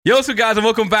Yo, what's up, guys, and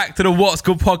welcome back to the What's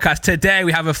Good podcast. Today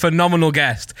we have a phenomenal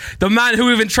guest, the man who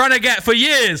we've been trying to get for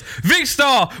years,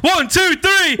 Vikkstar. 1, 2,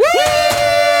 3. Woo!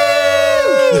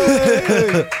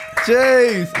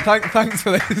 Jeez, thanks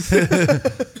for this.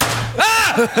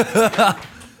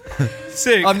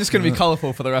 Sick. I'm just going to be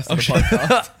colourful for the rest of the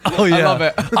podcast. Oh yeah, I love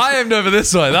it. I aimed over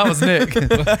this way. That was Nick.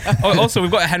 Also,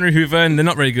 we've got a Henry Hoover, and they're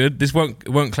not very good. This won't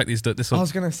collect these. This I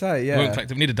was going to say, yeah. won't collect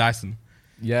them. We need a Dyson.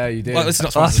 Yeah, you did. Well, it's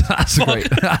not sponsored.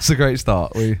 That's a great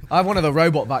start. I have one of the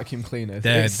robot vacuum cleaners.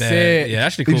 It's They're- sick. yeah,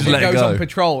 actually cool. just It let it goes go. on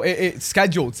patrol. It's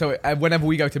scheduled, so whenever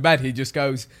we go to bed, he just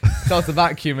goes, starts the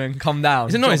vacuum and come down.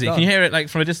 Is it noisy? Can you hear it like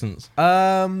from a distance?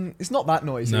 It's not that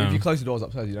noisy. No. If you close the doors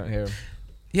upstairs, you don't hear him.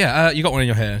 Yeah, you got one in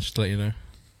your hair, just to let you know.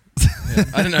 Yeah.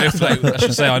 I don't know if I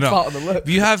should say or It's not. part of the look.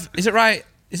 You have, is it right?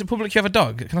 Is it public you have a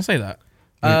dog? Can I say that?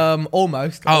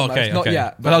 Almost. Oh, almost. okay. Not okay.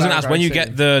 yet. But I was going to very, ask, when very you soon.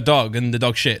 get the dog and the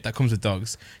dog shit that comes with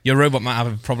dogs, your robot might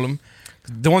have a problem.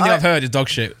 The one thing I've heard is dog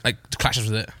shit, like, clashes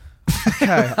with it. Okay,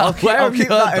 I'll keep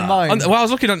that in mind. Well, I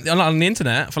was looking on the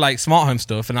internet for, like, smart home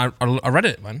stuff, and I read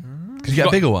it, man. Could you get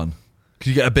a bigger one? Could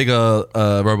you get a bigger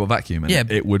robot vacuum and Yeah.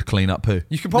 it would clean up poo?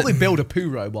 You could probably build a poo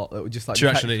robot that would just like True,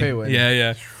 detect actually. poo. And,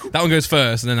 Yeah. That one goes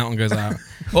first, and then that one goes out.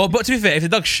 But to be fair, if the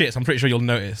dog shits, I'm pretty sure you'll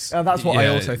notice. That's what I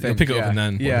also think. You'll pick it up and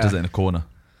then. Yeah. Does it in a corner?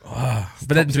 But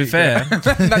then, to be fair, and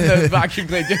then the vacuum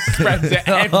cleaner just spreads it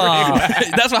everywhere.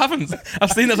 that's what happens.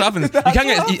 I've seen that's what happens. I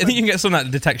think you can get some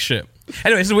that detects shit.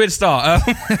 Anyway, it's a weird start.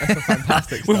 That's a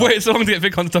fantastic We've start. waited so long to get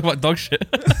Vic on to talk about dog shit.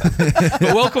 But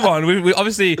welcome on. We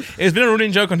obviously, it's been a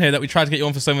running joke on here that we tried to get you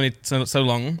on for so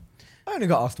long. I only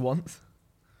got asked once.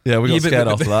 Yeah, we got Yeah, but- scared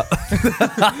after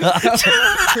that.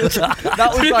 That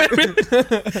was like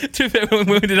To be fair, when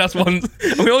we did ask once,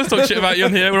 and we always talk shit about you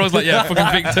on here. We're always like, yeah,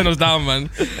 fucking Vic, turn us down, man.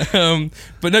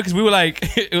 But no, because we were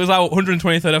like, it was our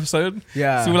 123rd episode.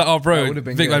 Yeah. So we were like, oh, That bro, would've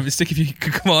been Vic, good. man, it'd be sick if you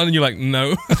could come on. And you're like,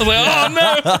 no. I was like,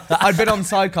 oh, no. I'd been on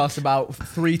Sidecast about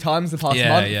 3 times the past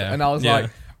month, and I was like,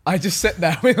 I just sit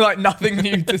there with like nothing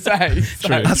new to say. So-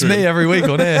 True. That's me every week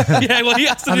on here. Yeah, well, he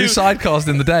has to I do. do sidecast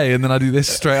in the day and then I do this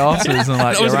straight afterwards and I'm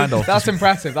like, That was- yeah, Randolph, That's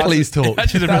impressive. That's please talk.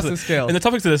 Actually, That's impressive. a skill. And the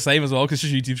topics are the same as well, because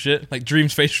it's just YouTube shit. Like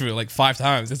Dream's face reveal like 5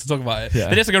 times just to talk about it. Yeah.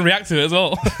 Then he has to go and react to it as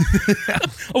well.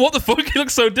 Oh, what the fuck? He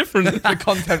looks so different. the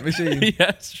content machine. Yeah,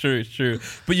 it's true.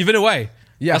 But you've been away.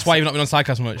 Yes. That's why you've not been on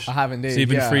Sidecast much. I have indeed. So you've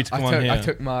been yeah. free to come on here. I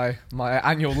took my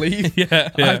annual leave.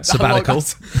 Yeah. Sabbatical.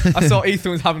 I saw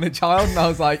Ethan was having a child, and I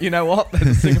was like, you know what? There's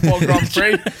a Singapore Grand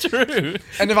Prix. True.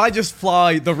 And if I just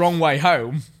fly the wrong way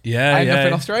home, Yeah, I end up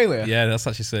in Australia. Yeah, that's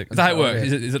actually sick. Is That's that how it what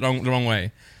works? it Is it the wrong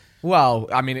way? Well,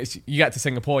 I mean, you get to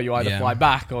Singapore, you either Yeah. fly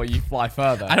back or you fly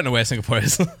further. I don't know where Singapore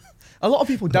is. A lot of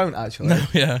people don't actually.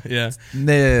 Yeah.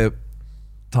 Near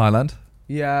Thailand.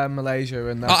 Yeah, Malaysia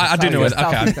and Oh, I do know where.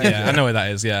 Southeast Okay, Asia. yeah, I know where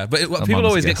that is. Yeah, but people mum's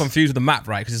always get guess. confused with the map,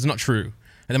 right? Because it's not true.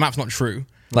 And the map's not true.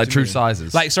 Like do you true mean?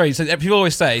 sizes. Like, sorry, so people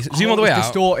always say, zoom all the way it's out.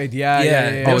 distorted. Yeah.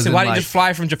 They always as say, in, why don't you like- just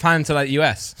fly from Japan to like the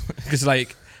US? Because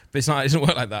like, but it's not. It doesn't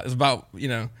work like that. It's about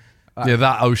yeah,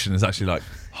 that ocean is actually like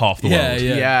half the Yeah, world.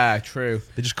 yeah. Yeah, true.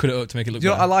 They just cut it up to make it look. Do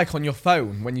you know what I better. like on your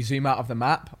phone? When you zoom out of the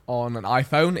map on an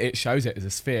iPhone, it shows it as a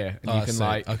sphere, and Oh, you that's can sick.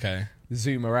 like Okay.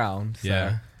 zoom around. So.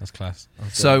 Yeah, that's class.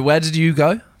 So where did you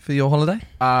go for your holiday?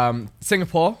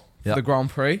 Singapore for Yep. the Grand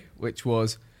Prix, which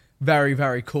was very,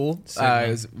 very cool. Sick, man.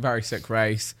 It was a very sick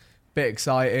race, bit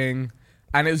exciting,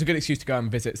 and it was a good excuse to go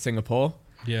and visit Singapore.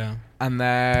 Yeah. And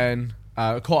then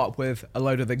caught up with a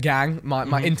load of the gang.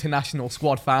 My international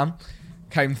squad fam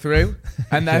came through,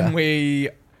 and then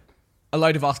a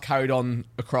load of us carried on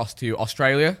across to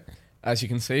Australia. As you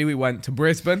can see, we went to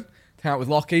Brisbane to hang out with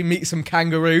Lockie, meet some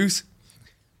kangaroos.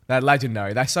 They're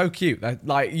legendary. They're so cute. They're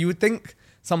like, you would think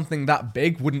something that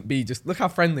big wouldn't be just, look how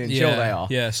friendly and chill Yeah, they are.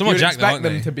 yeah. Somewhat you would jacked though, expect aren't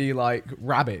them they? to be like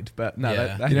rabid, but no.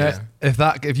 Yeah. They're You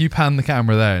know, if you pan the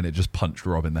camera there and it just punched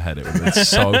Rob in the head, it would be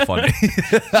so funny.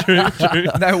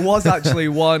 There was actually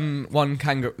one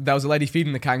kangaroo. There was a lady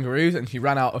feeding the kangaroos, and she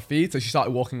ran out of feed, so she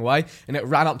started walking away, and it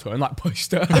ran up to her and like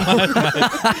pushed her.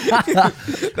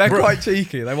 They're quite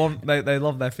cheeky. They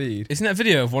love their feed. Isn't that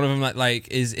video of one of them like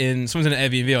is in someone's in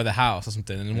an Airbnb or their house or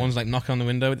something, and one's like knocking on the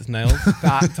window with its nails?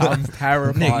 That sounds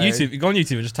terrifying. Nick, YouTube, go on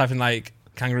YouTube and just type in like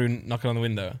kangaroo knocking on the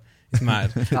window. It's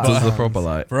mad. Does the proper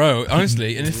like. Bro,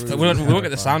 honestly, and if, Really we won't get the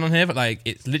terrifying. sound on here, but like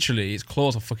it's literally its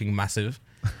claws are fucking massive.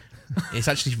 It's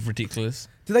actually ridiculous.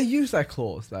 Do they use their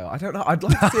claws though? I don't know. I'd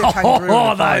like to see a kangaroo. in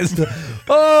Oh, a that fight. is.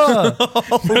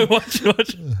 Oh, Bro,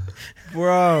 watch.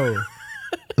 bro.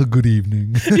 good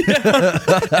evening.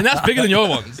 And that's bigger than your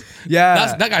ones.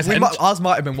 Yeah, That guy's ours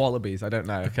might have been wallabies. I don't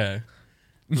know. Okay.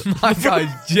 My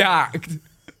guy's jacked.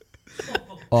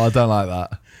 Oh, I don't like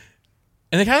that.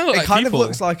 And they kind of look It like kind people. of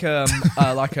looks like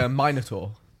a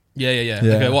minotaur. Yeah. Yeah.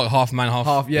 Okay, what, half man, half?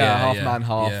 Half man,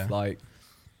 half yeah. like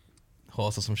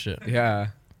horse or some shit. yeah.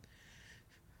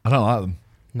 I don't like them.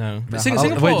 No. But No.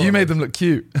 Singapore. Wait, you made them look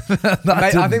cute.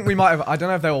 I think we might have. I don't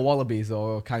know if they were wallabies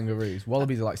or kangaroos.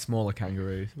 Wallabies are like smaller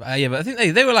kangaroos. Yeah, but I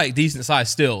think they were like decent size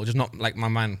still, just not like my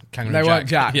man kangaroo. They weren't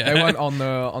Jack. Yeah. They weren't on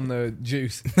the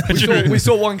juice. We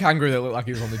saw one kangaroo that looked like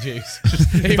he was on the juice.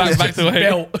 He Back- was back just to the way.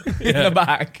 built in the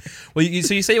back. Well,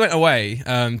 so you say you went away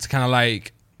to kind of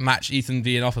like match Ethan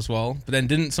being off as well, but then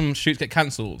didn't some shoots get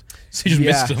cancelled? So you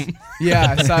just missed them.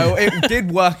 Yeah, so it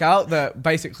did work out that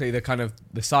basically the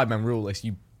Sidemen rule is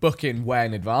you book in way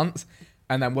in advance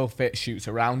and then we'll fit shoots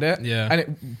around it. Yeah. And it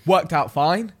worked out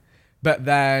fine. But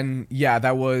then, yeah,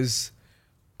 there was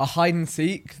a hide and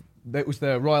seek. That was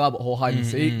the Royal Albert Hall hide and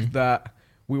seek that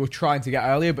we were trying to get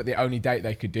earlier, but the only date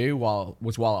they could do while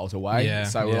I was away. Yeah,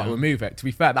 So we're yeah. like, we'll move it. To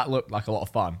be fair, that looked like a lot of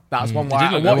fun. That was one It where did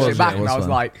I look- watched it it was, back yeah, it and I was was fun.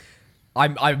 like,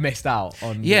 I've missed out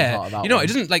on part Yeah, of that you know, one. it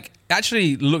doesn't like it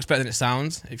actually looks better than it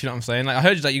sounds. If you know what I'm saying. Like I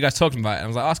heard like you guys talking about it, and I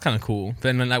was like, oh, that's kind of cool. But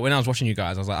then like when I was watching you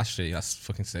guys, I was like, actually, that's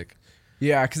fucking sick.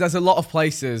 Yeah, because there's a lot of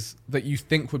places that you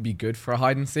think would be good for a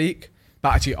hide and seek,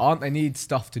 but actually aren't. They need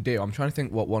stuff to do. I'm trying to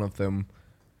think what one of them.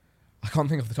 I can't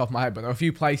think off the top of my head, but there are a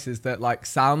few places that like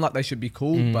sound like they should be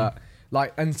cool, but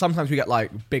like, and sometimes we get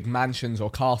like big mansions or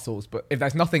castles, but if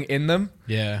there's nothing in them,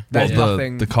 Yeah, There's Well,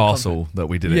 nothing the castle that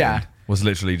we did it Yeah. in was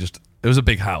literally just, it was a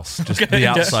big house. Just Okay, the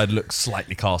yeah. outside looked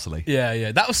slightly castle-y.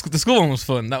 yeah. That was the school one was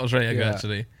fun. That was really good Yeah.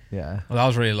 actually. Yeah. Well, I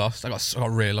was really lost. I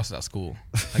got really lost at that school.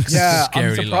 Like, yeah, I'm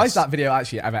scarily surprised lost. that video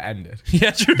actually ever ended.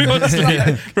 Yeah, true. Honestly.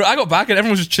 Bro, I got back and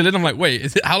everyone was just chilling. I'm like,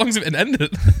 wait, how long has it been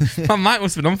ended? My mic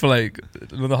must have been on for like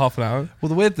another half an hour. Well,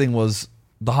 the weird thing was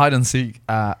the hide and seek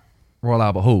at Royal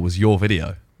Albert Hall was your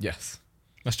video. Yes.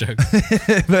 That's jokes.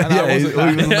 But I he wasn't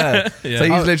wasn't there. Yeah. So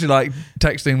he's literally like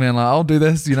texting me and like, I'll do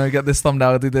this, get this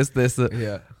thumbnail, do this, that.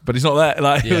 Yeah. But he's not there.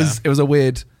 Like Yeah. it was a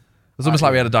weird. It was almost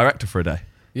like we had a director for a day.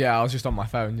 Yeah, I was just on my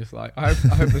phone, just like, I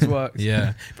hope this works.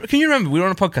 Yeah. But can you remember we were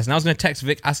on a podcast and I was going to text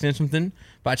Vic asking him something,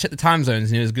 but I checked the time zones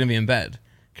and he was going to be in bed.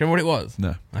 Can you remember what it was?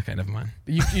 No. Okay, never mind.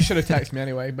 You should have texted me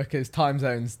anyway, because time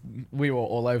zones, we were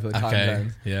all over the time Okay.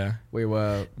 zones. Yeah. We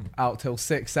were out till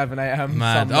 6, 7 a.m.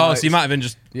 Mad. some Oh, nights. so you might have been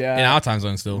just Yeah. in our time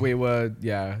zone still. We were,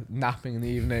 napping in the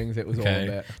evenings. It was all a Okay.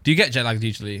 bit. Do you get jet lagged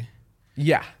usually?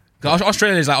 Yeah. 'Cause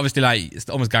Australia is like obviously like it's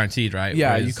almost guaranteed, right?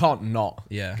 Yeah, Whereas- you can't not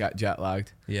Yeah. get jet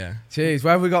lagged. Yeah. Jeez,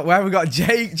 where have we got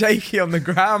Jakey on the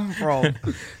gram from?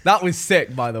 That was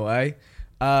sick, by the way.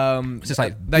 It's just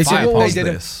like They fire did, past they did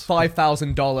a this.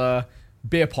 $5,000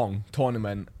 beer pong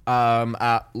tournament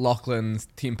at Lachlan's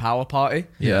Team Power party.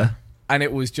 Yeah. And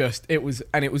it was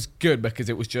good because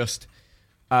it was just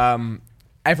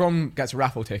everyone gets a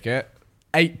raffle ticket.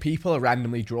 8 people are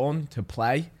randomly drawn to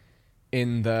play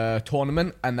in the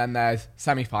tournament, and then there's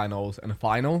semi-finals and a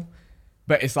final.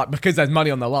 But it's like, because there's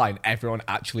money on the line, everyone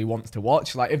actually wants to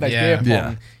watch. Like if there's Yeah.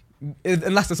 beer pong,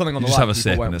 unless there's something on You the just line, have a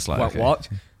people sip won't, and it's like, won't okay. watch.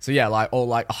 So yeah, like all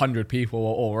like 100 people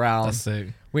were all around. That's sick.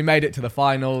 We made it to the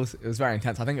finals. It was very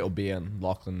intense. I think it'll be in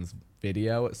Lachlan's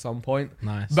video at some point.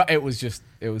 Nice. But it was just,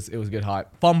 it was good hype.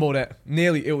 Fumbled it.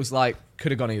 Nearly, it was like,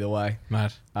 could have gone either way.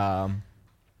 Mad.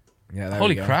 Yeah, there Holy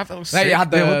we go. crap, that was There sick. you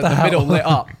had Yeah, what the the hell? middle lit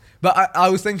up. But I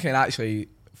was thinking actually,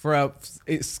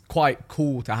 it's quite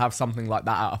cool to have something like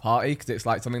that at a party because it's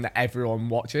like something that everyone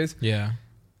watches. Yeah.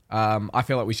 I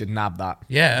feel like we should nab that.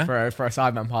 Yeah. For a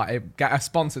Sidemen party, get a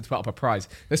sponsor to put up a prize.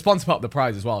 The sponsor put up the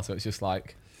prize as well, so it's just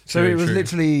like, So True, it was true.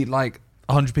 literally like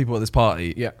 100 people at this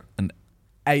party. yeah, And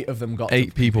 8 of them got 8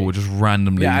 to people compete. were just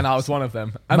randomly. Yeah, and I was one of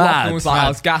them. And Mad, Lachlan was like, mad. I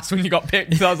was gassed when you got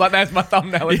picked. So I was like, there's my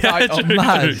thumbnail and Yeah, title. true.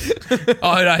 Mad.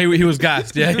 Oh no, he was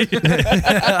gassed. Yeah.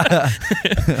 I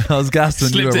was gassed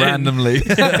when you were Slipped in. randomly.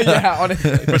 Yeah,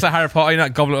 honestly. What's that Harry Potter,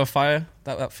 that Goblet of Fire?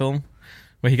 That film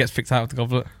where he gets picked out of the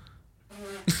goblet.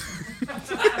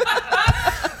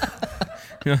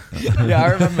 Yeah, I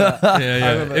remember that. Yeah, yeah.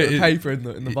 I remember the paper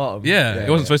in the bottom. Yeah, it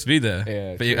wasn't supposed to be there.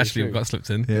 Yeah, but you true, actually true. got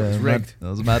slipped in. Yeah, was rigged. That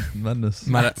was a madness.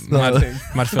 Mad film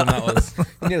that was.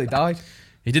 He nearly died.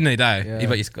 He didn't die. Yeah.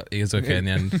 But he was okay in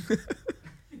the end.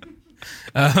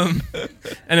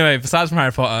 Anyway, besides from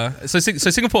Harry Potter, so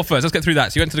Singapore first. Let's get through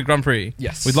that. So you went to the Grand Prix,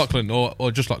 Yes. with Lachlan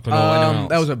or just Lachlan or anyone else.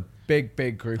 There was a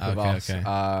big group of Okay, us. okay.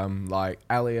 Like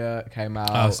Elliot came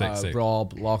out, Oh, sick.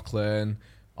 Rob, Lachlan,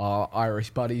 our Irish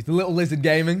buddies, the Little Lizard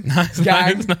Gaming Nice,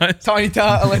 gang, nice. Tiny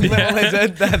Turtle and Little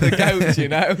Lizard. They're the goats, you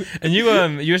know. And you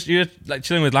were like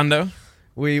chilling with Lando.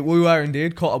 We were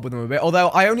indeed caught up with him a bit. Although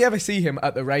I only ever see him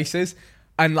at the races,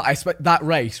 and like, I expect that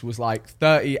race was like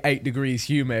 38 degrees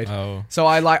humid. Oh. So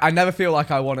I never feel like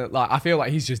I want to, like, I feel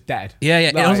like he's just dead. Yeah.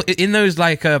 And Like- also, in those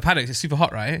like paddocks, it's super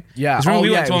hot, right? Yeah. 'Cause remember Oh, we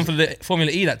yeah, went to it one for the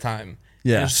Formula E that time,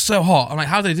 It was so hot. I'm like,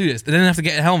 how do they do this? They didn't have to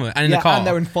get a helmet and in the car. And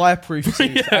they're in fireproof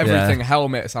suits, everything,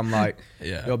 helmets. I'm like,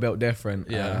 you're built different.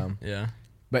 Yeah.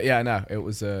 But yeah, no, it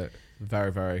was a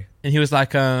very, very And he was like,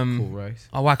 cool race.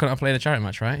 oh, why couldn't I play in a charity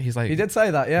match, right? He's like, He did say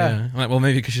that, yeah. I'm like, well,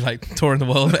 maybe because you're like touring the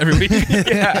world every week.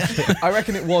 Yeah. I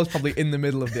reckon it was probably in the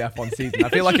middle of the F1 season. I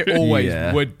feel like it always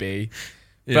would be.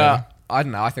 But I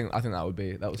don't know. I think that would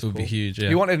be cool. Be huge. Yeah.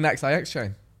 He wanted an XIX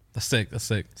chain. That's sick.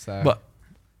 So But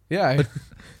yeah.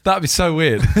 that'd be so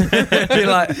weird. Be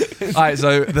like, all right,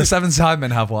 so the 7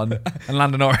 sidemen have one, and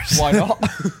Lando Norris. Why not?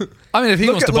 I mean, if he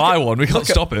wants to buy one, we can't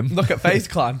stop him. Look at FaZe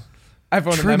Clan.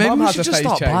 Everyone True, and their maybe mum we has should a just FaZe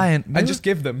start chain buying- and just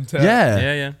give them to.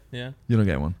 Yeah. Yeah. You're not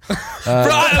getting one.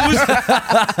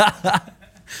 Right,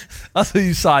 That's who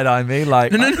you side eye me.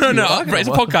 Like, No. I Bro, it's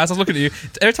a podcast. I was looking at you.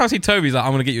 Every time I see Toby, he's like,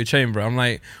 I'm going to get you a chain, bro. I'm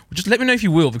like, well, just let me know if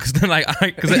you will, because then, like,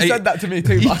 He said that to me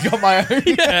too, but I got my own.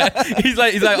 Yeah. He's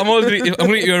like, I'm going to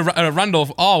get you a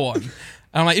Randolph R1. And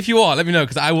I'm like, if you are, let me know,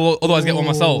 because I will otherwise get one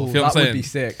myself. You know what I'm saying? That would be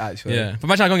sick, actually. Yeah. But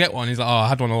imagine I go and get one. He's like, oh, I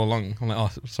had one all along. I'm like, oh,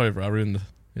 sorry, bro. I ruined the,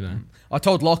 you know. I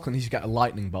told Lachlan he should get a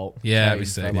lightning bolt. Yeah, that'd be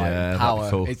chain sick. for, like, Yeah, that'd be power.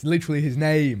 cool. It's literally his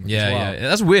name. Yeah, as well. yeah.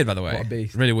 That's weird, by the way. What a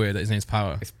beast. Really weird that his name's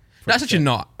Power. It's That's actually sick.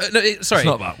 not. Sorry. It's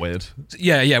not that weird.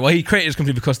 Yeah. Well, he created his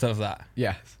company because of that.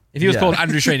 Yes. If he was Yeah. called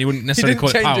Andrew Shane, he wouldn't necessarily didn't call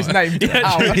it Power. change his name to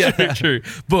Power. Yeah, true.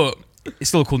 But it's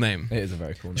still a cool name. It is a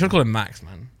very cool You should name. call him Max,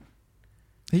 man.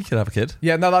 He could have a kid.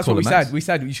 Yeah, no, that's Call what we him Max. said. We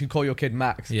said you should call your kid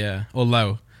Max. Yeah. Or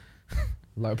Low.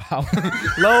 Low power.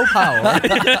 Low power.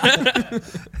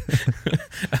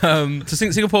 So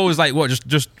Singapore was like what?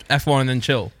 Just F1 and then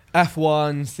chill.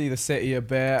 F1, see the city a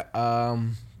bit,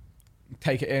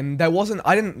 take it in.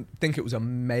 I didn't think it was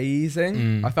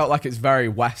amazing. I felt like it's very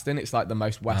Western. It's like the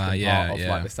most Western part of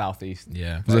like the Southeast.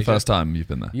 Yeah. Was it the first time you've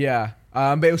been there? Yeah.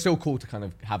 But it was still cool to kind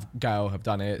of have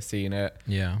done it, seen it.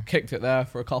 Yeah. Kicked it there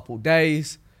for a couple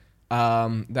days.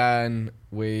 Then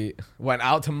we went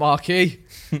out to Marquee,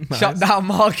 shut down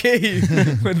Marquee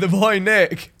with the boy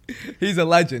Nick. He's a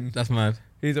legend. That's mad.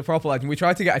 He's a proper legend. We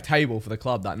tried to get a table for the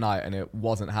club that night and it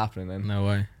wasn't happening. And, No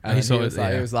way. and he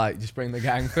was like, just bring the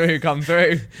gang through, come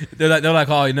through. They're like,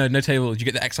 oh, no table. Did you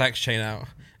get the XX chain out?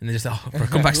 And they just, bro,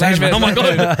 come backstage, man. Oh my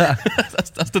god,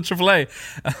 that's the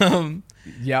AAA.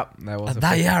 Yep, there was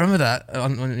I remember that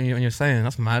when you're saying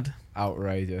that's mad.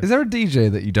 outrageous. Is there a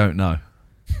DJ that you don't know?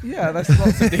 Yeah, there's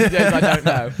lots of DJs I don't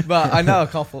know, but I know a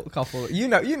couple. You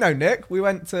know Nick. We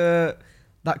went to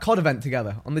that COD event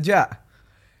together on the jet.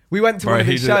 We went to one of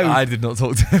his shows. I did not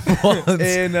talk to him once.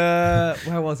 In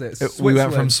where was it? We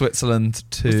went from Switzerland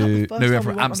Was that the to first we time went from we went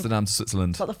on Amsterdam to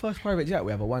Switzerland. Is that the first private jet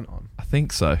we ever went on? I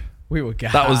think so. We were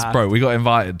gassed. That was, bro. We got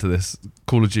invited to this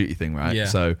Call of Duty thing, right? Yeah.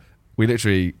 So we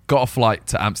literally got a flight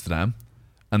to Amsterdam,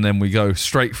 and then we go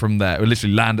straight from there. We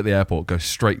literally land at the airport, go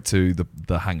straight to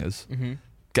the hangars,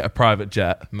 get a private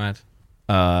jet, Mad.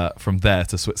 from there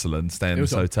to Switzerland, stay in It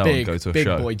was this a hotel, big, and go to a big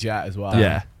show. boy jet as well.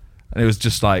 Yeah, and it was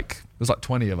just like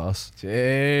 20 of us.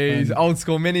 Jeez, old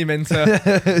school mini minter.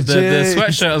 The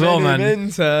sweatshirt as well, man.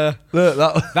 Minter. Look,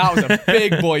 That was a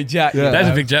big boy jet. Yeah. That's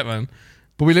a big jet, man.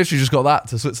 but we literally just got that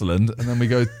to Switzerland, and then we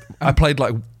go. I played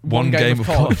like one game of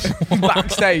COD.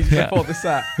 backstage before the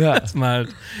set. Yeah. That's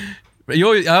mad. But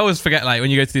I always forget, like, when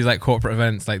you go to these like corporate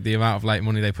events, like the amount of like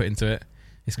money they put into it.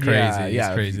 It's crazy. Yeah,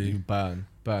 it's crazy. You burn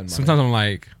money. Sometimes I'm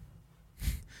like,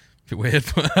 a bit weird,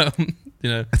 but you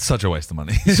know, It's such a waste of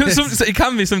money. so it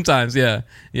can be sometimes. Yeah.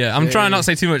 I'm trying not to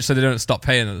say too much so they don't stop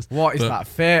paying us. What is But- that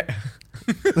fit?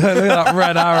 Look at that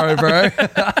red arrow,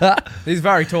 bro. He's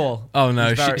very tall. Oh no,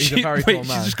 He's a very wait, tall she's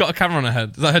man. just got a camera on her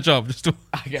head. Is that her job? Just to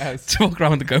I guess. walk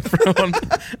around with the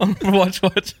GoPro on watch.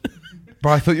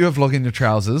 Bro, I thought you were vlogging your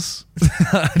trousers.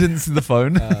 I didn't see the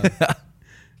phone.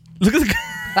 Look at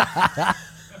the.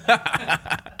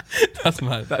 That's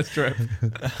mad. That's true.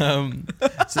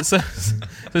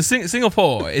 So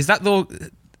Singapore, is that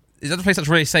the place that's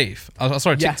really safe? I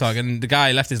saw a Yes. TikTok and the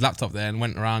guy left his laptop there and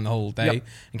went around the whole day Yep.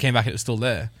 and came back and it was still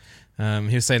there.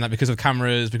 He was saying that because of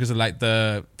cameras, because of like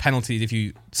the penalties if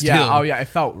you steal. Yeah. Oh yeah. It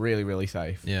felt really, really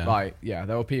safe. Yeah. Like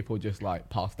there were people just like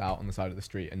passed out on the side of the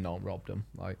street and no one robbed them.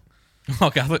 Like.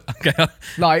 Okay.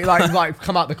 Like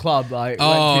come out the club like.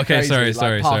 Oh, went too okay, crazy,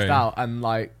 sorry. Passed out and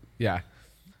like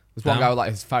there's one Damn. guy with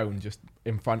like his phone just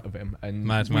in front of him and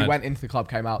Mad. we went into the club,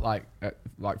 came out like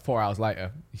 4 hours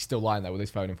later. He's still lying there with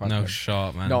his phone in front No of him.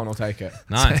 shot, man. No one will take it.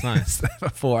 Nice. For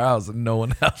 4 hours and no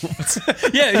one helped.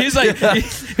 Yeah, he was like,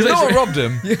 No one robbed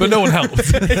him, but no one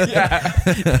helped.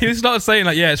 Yeah. he started saying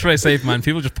like, yeah, it's really safe, man.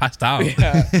 People just passed out,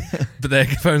 Yeah. but their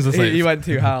phones are safe. He went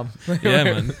too ham. Yeah,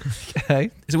 man.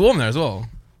 Okay. Is it warm there as well?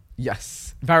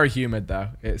 Yes, very humid though.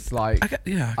 It's like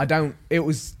I don't. It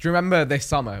was. Do you remember this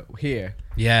summer here?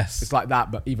 Yes. It's like that,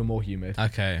 but even more humid.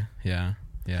 Okay. Yeah.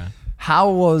 Yeah.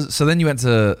 So then you went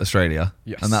to Australia.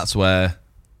 Yes. And that's where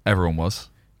everyone was.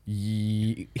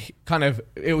 Kind of.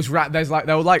 It was.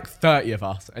 There were like 30 of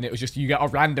us, and it was just you get a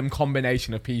random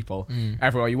combination of people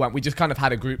everywhere you went. We just kind of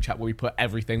had a group chat where we put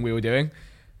everything we were doing.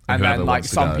 And then like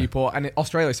some people, and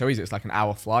Australia's so easy, it's like an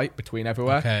hour flight between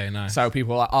everywhere. Okay, nice. So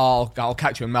people are like, oh, I'll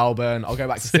catch you in Melbourne, I'll go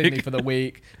back to Sydney for the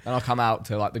week, and I'll come out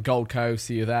to like the Gold Coast,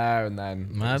 see you there, and then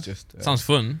Mad. it was just Sounds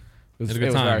fun. it was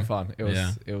very fun.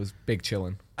 It was big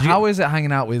chilling. How is it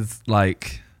hanging out with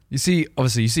like you see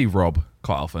Rob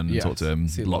quite often and talk to him,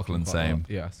 Lachlan same.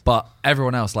 Yes. But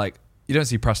everyone else, like you don't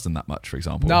see Preston that much, for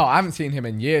example. No, I haven't seen him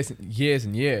in years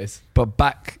and years. But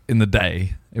back in the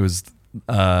day, it was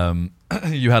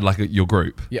you had like your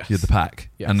group. Yes. You had the pack.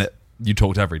 Yes. And you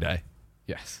talked every day.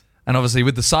 Yes. And obviously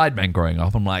with the sidemen growing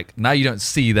up, I'm like, now you don't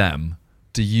see them.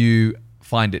 Do you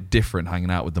find it different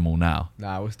hanging out with them all now?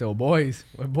 Nah, we're still boys.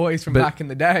 We're boys from back in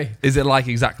the day. Is it like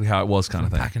exactly how it was kind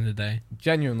of thing? Back in the day.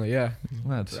 Genuinely, yeah.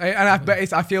 Mad. And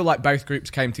I feel like both groups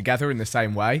came together in the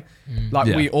same way. Like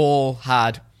Yeah. we all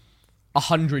had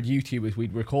 100 YouTubers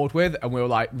we'd record with, and we were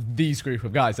like, these group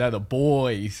of guys, they're the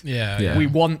boys. Yeah. We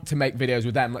want to make videos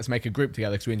with them. Let's make a group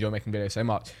together because we enjoy making videos so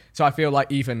much. So I feel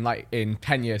like even like in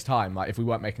 10 years time, like if we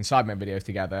weren't making Sidemen videos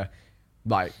together,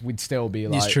 like we'd still be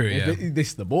like, It's true, yeah. This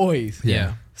is the boys.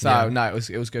 Yeah. So no,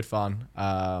 it was good fun.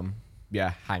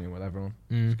 Hanging with everyone.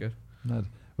 It was good. Mad.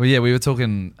 Well, yeah, we were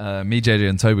talking, me, JJ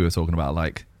and Toby were talking about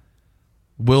like,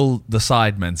 will the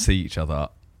sidemen see each other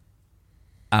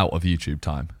out of YouTube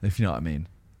time, if you know what I mean?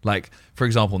 Like, for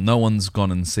example, no one's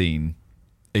gone and seen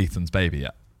Ethan's baby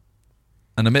yet.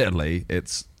 And admittedly,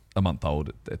 it's a month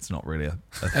old. It's not really a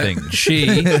thing. She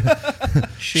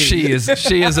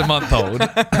is a month old.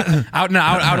 I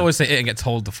would always say it and get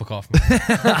told to fuck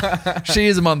off. She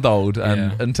is a month old,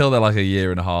 and Yeah. until they're like a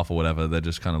year and a half or whatever, they're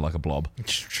just kind of like a blob.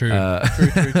 True.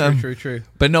 True.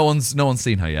 But no one's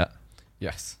seen her yet.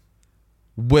 Yes.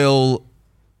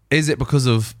 Is it because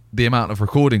of the amount of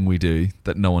recording we do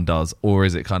that no one does, or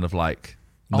is it kind of like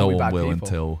no we one bad will people?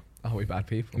 until? Are we bad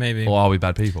people? Maybe. Or are we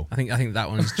bad people? I think that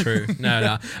one is true.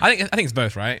 No. I think it's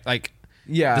both, right? Like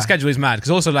Yeah. the schedule is mad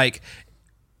because also like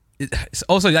it's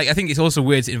also like I think it's also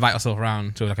weird to invite yourself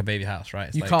around to like a baby house, right?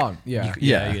 It's You like, can't. Yeah.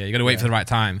 You got to wait for the right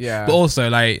time. Yeah. But also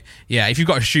like if you've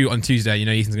got a shoot on Tuesday, you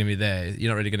know Ethan's gonna be there.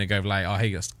 You're not really gonna go like, oh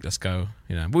hey, let's go.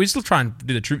 You know. But we still try and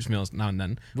do the troops meals now and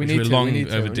then. We which need we're to. long We need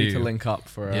overdue. to link up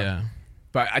for. Yeah.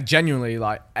 But I genuinely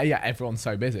like. Everyone's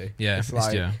so busy. Yeah. It's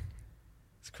like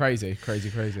it's crazy.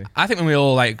 I think when we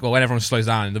all when everyone slows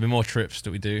down, there'll be more trips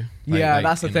that we do.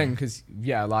 That's the thing because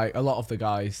like a lot of the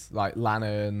guys like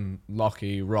Lannan,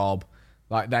 Lockie, Rob,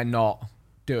 like they're not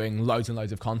doing loads and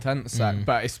loads of content. So,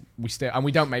 but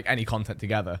we don't make any content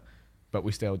together, but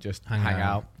we still just hang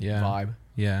out, vibe.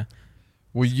 Yeah.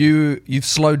 Well, you've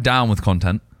slowed down with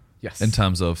content. Yes. In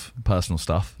terms of personal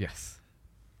stuff. Yes.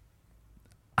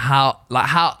 How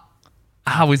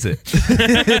is it?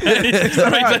 Tell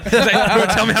me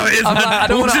how it is. I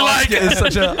don't want to ask it as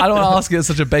such a. I don't want to ask it as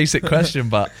such a basic question,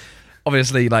 but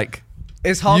obviously, like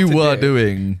It's hard. you to were do.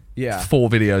 doing 4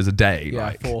 videos a day. Yeah,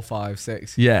 like 4, 5,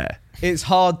 6. yeah. It's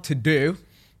hard to do,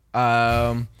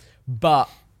 but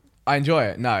I enjoy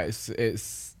it. No,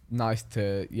 it's nice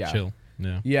to Chill.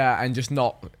 Yeah. Yeah, and just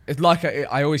not. It's like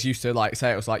I always used to like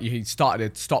say it was like you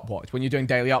started a stopwatch when you're doing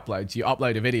daily uploads. You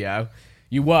upload a video,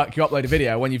 you upload a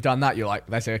video. When you've done that, you're like,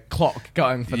 there's a clock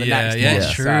going for the next one. Yeah,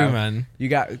 it's true, So man. You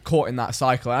get caught in that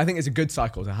cycle, and I think it's a good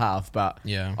cycle to have. But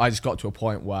Yeah. I just got to a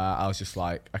point where I was just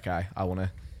like, okay, I want to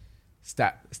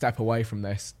step away from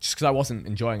this, just because I wasn't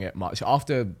enjoying it much.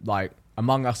 After like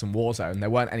Among Us and Warzone, there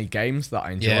weren't any games that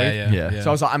I enjoyed. Yeah. So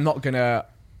I was like, I'm not gonna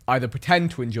either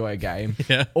pretend to enjoy a game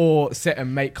or sit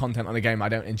and make content on a game I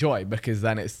don't enjoy, because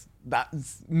then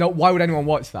why would anyone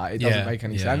watch that? It doesn't make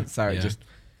any sense. So it just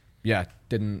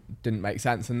didn't make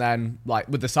sense. And then like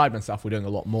with the Sidemen stuff, we're doing a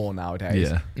lot more nowadays.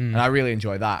 Yeah. And I really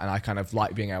enjoy that, and I kind of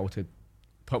like being able to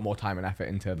put more time and effort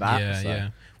into that. Yeah, so. yeah.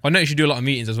 Well, I notice you do a lot of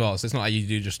meetings as well, so it's not like you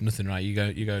do just nothing, right? You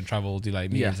go and travel, do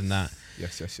like meetings and that.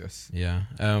 Yes. Yeah.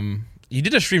 You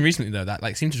did a stream recently though that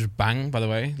like seemed to just bang, by the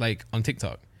way, like on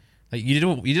TikTok. Like you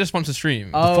did a sponsored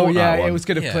stream. Oh yeah, one. it was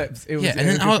good of clips. It was, and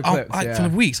then clips, for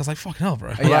weeks I was like, fucking hell,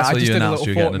 bro. Well, that's I where just you did a announced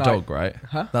little you're getting a Fortnite. dog, right?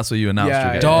 Huh? That's where you announced Yeah,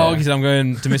 you're getting Dog. a He said I'm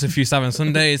going to miss a few Sabbath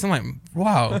Sundays. I'm like,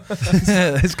 wow.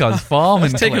 this guy's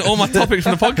farming. Taking all my topics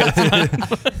from the podcast,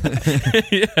 man.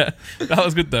 Yeah, that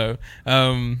was good though.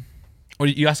 Or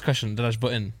you asked a question. Did I just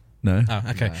butt in? No. Oh,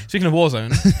 okay. No. Speaking of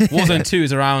Warzone, Warzone 2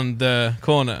 is around the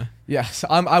corner. Yes,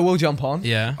 I will jump on.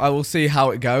 Yeah. I will see how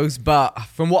it goes, but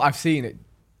from what I've seen, it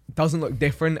doesn't look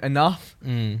different enough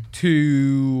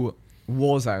to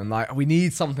Warzone. Like, we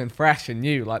need something fresh and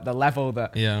new, like the level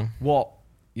that what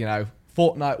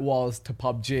Fortnite was to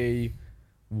PUBG,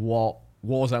 what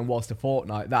Warzone was to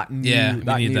Fortnite. That new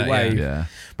wave. Yeah.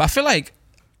 But I feel like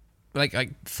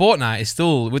Fortnite is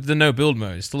still, with the no build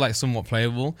mode, it's still like somewhat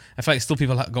playable. I feel like still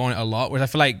people go on it a lot, whereas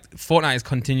I feel like Fortnite has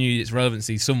continued its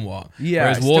relevancy somewhat. Yeah,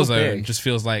 whereas it's still Warzone big. just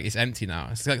feels like it's empty now.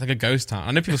 It's like a ghost town.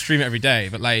 I know people stream it every day,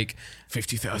 but like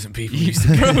 50,000 people used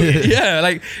to bro, yeah,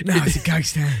 like now it's a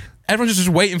ghost town. everyone's just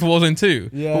waiting for Warzone 2.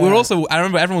 Yeah. But I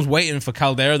remember everyone was waiting for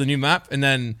Caldera, the new map, and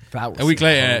then That was a week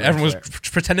later, horrific. everyone was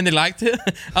pretending they liked it.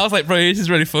 I was like, bro, this is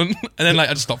really fun. And then like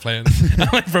I just stopped playing. I'm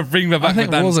like, bro, bring me back. I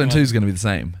think my dance, Warzone come 2 on. is going to be the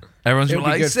same. Everyone's It'll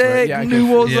gonna be be like, good for it. sick, Yeah, new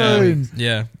good for it. Warzone.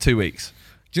 Yeah. 2 weeks.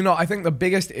 Do you know, I think the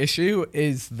biggest issue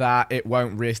is that it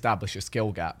won't re-establish a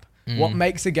skill gap. What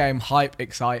makes a game hype,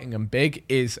 exciting, and big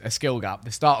is a skill gap.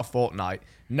 The start of Fortnite,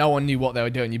 no one knew what they were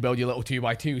doing. You build your little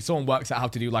 2x2, someone works out how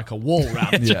to do like a wall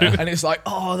ramp. Yeah. And it's like,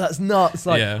 oh, that's nuts.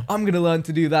 Like, Yeah. I'm going to learn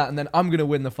to do that, and then I'm going to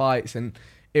win the fights. And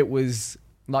it was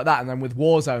like that. And then with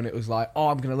Warzone, it was like, oh,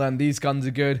 I'm going to learn these guns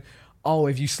are good. Oh,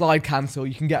 if you slide cancel,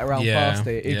 you can get around faster.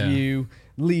 If you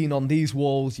lean on these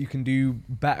walls, you can do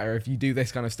better. If you do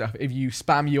this kind of stuff, if you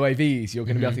spam UAVs, you're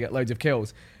going to be able to get loads of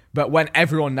kills. But when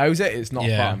everyone knows it, it's not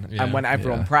fun. Yeah, And when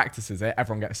everyone yeah. practices it,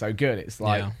 everyone gets so good. It's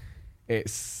like,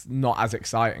 it's not as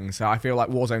exciting. So I feel like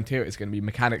Warzone 2 is going to be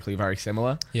mechanically very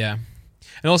similar. Yeah.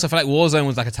 And also, I feel like Warzone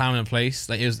was like a time and a place.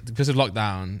 Like it was because of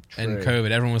lockdown and True.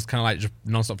 COVID, everyone was kind of like just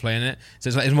non-stop playing it. So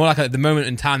it's more like the moment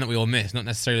in time that we all miss, not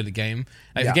necessarily the game.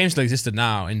 Like if the game still existed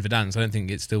now in Verdansk, I don't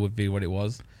think it still would be what it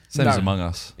was. Same as No. Among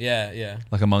Us. Yeah.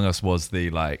 Like Among Us was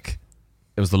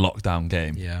it was the lockdown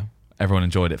game. Yeah. Everyone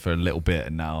enjoyed it for a little bit,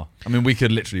 and now, I mean, we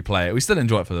could literally play it. We still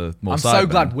enjoy it for the more I'm side so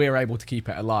glad then. we're able to keep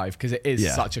it alive because it is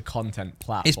Yeah. such a content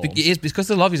platform. It's because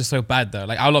the lobbies are so bad though.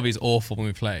 Like our lobby is awful when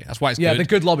we play. That's why it's Yeah, good. the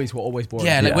good lobbies were always boring.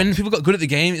 Yeah, like Yeah. when people got good at the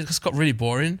game, it just got really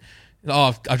boring.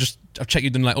 Oh, I've checked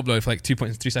you've done like upload for like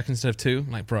 2.3 seconds instead of 2.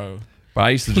 I'm like, bro. But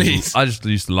I just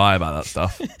used to lie about that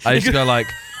stuff. I used to go like,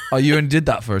 oh, you only did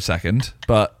that for a second,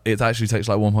 but it actually takes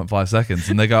like 1.5 seconds.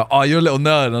 And they go, oh, you're a little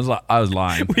nerd. And I was like, I was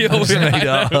lying. We I just always- made it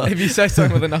up. If you say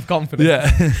something with enough confidence.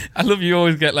 Yeah. I love you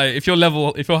always get like if you're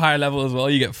higher level as well,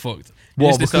 you get fucked. You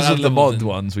Well, just start because of adding the levels mod in.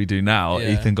 ones we do now,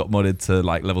 Yeah. Ethan got modded to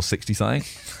like level 60 something.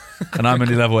 And I'm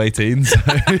only level 18. So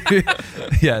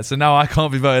yeah, so now I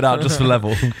can't be voted out just for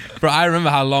level. Bro, I remember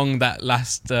how long that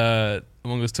last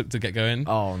Among Us took to get going.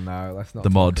 Oh no, let's not. The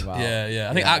talk mod. about- Yeah.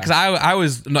 I think because I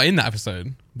was not in that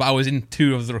episode, but I was in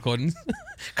 2 of the recordings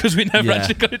because we never Yeah.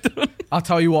 actually got it done. I'll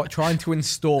tell you what, trying to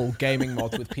install gaming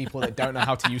mods with people that don't know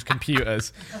how to use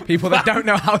computers, people that don't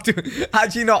know how to.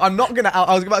 Actually, no, I'm not gonna.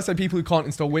 I was about to say people who can't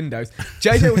install Windows.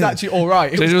 JJ was actually all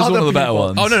right. It JJ was other one of the better people.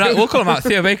 ones. Oh no, we'll call him out,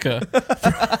 Theo Baker.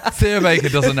 Theo Baker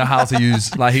doesn't know how to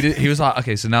use, like he was like,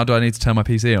 okay, so now do I need to turn my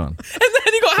PC on? And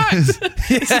then he got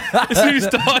hacked. As soon as he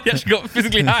started, he actually got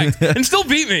physically hacked and still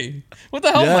beat me. What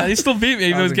the hell, Yeah. man? He still beat me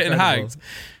even though he was That was getting incredible. hacked.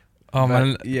 Oh But,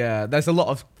 man, yeah, there's a lot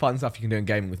of fun stuff you can do in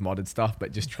gaming with modded stuff,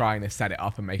 but just trying to set it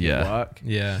up and make Yeah. it work.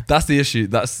 yeah. That's the issue.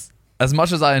 That's as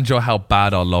much as I enjoy how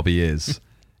bad our lobby is,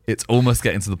 it's almost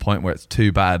getting to the point where it's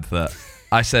too bad that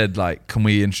I said, like, can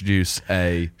we introduce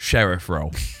a sheriff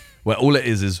role where all it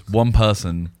is one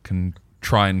person can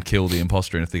try and kill the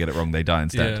imposter, and if they get it wrong, they die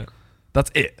instead. Yeah. That's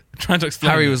it. Trying to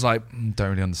explain. Harry it. was like,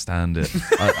 don't really understand it.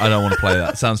 I don't want to play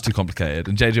that. It sounds too complicated.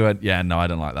 And JJ went, yeah, no, I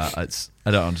don't like that.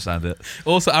 I don't understand it.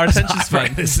 Also, our attention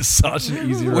span. This is such an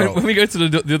easy role. When we go to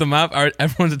the other map,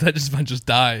 everyone's attention span just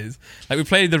dies. Like we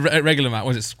played the regular map,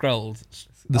 was it Scrolled?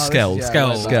 The Oh, Skeld. yeah, Skeld.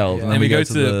 like that, Skeld. yeah. And And we go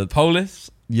to the the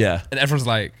Polis, yeah. and everyone's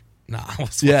like, nah,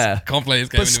 what's Yeah. can't play this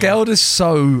game But Skeld is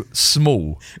so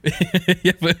small.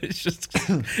 Yeah, but it's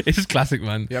just classic,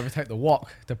 man. You ever take the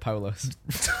walk to Polis?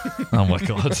 Oh my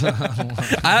god.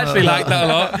 I actually like that a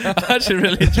lot. I actually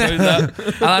really enjoyed that.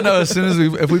 And I know as soon as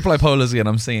if we play Polars again,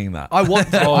 I'm singing that. I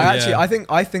want to. Oh,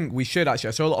 I think we should actually.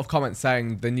 I saw a lot of comments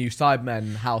saying the new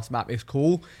Sidemen house map is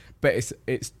cool, but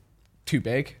it's too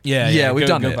big. Yeah, we've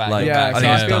done it, back, like, go Yeah, back. so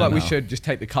think I it's feel done like we now. should just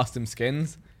take the custom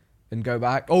skins and go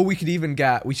back. Or we could even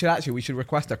get. We should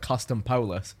request a custom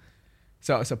Polis.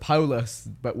 So it's a Polis,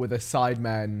 but with a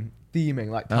Sidemen theming,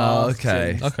 like Oh, tasks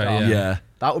okay. and Okay, stuff. yeah. Yeah.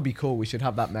 That would be cool. We should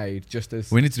have that made just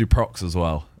as. We need to do procs as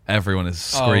well. everyone is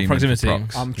screaming proximity. for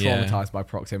procs. I'm Yeah. traumatized by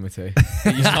proximity.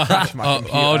 It used to crash my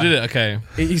computer. Oh, did it? Okay.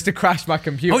 It used to crash my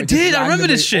computer. Oh, it just did? I remember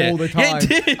this randomly shit. all the Yeah, time.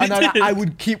 it did, And then it did. I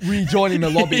would keep rejoining the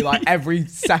lobby like every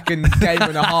second game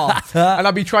and a half. And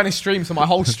I'd be trying to stream, so my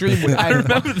whole stream would end. I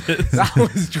remember this. That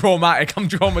was traumatic. I'm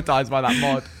traumatized by that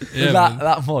mod. Yeah, that man.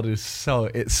 that mod is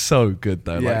so good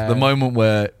though. Yeah. Like the moment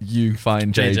where you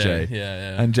find JJ,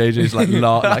 Yeah. and JJ's like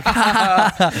like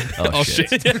Oh shit,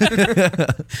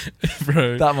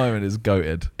 bro. That moment is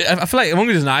goated. I feel like Among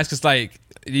Us is nice because like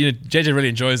JJ really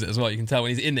enjoys it as well. You can tell when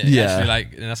he's in it. Yeah. Actually,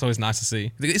 like, and that's always nice to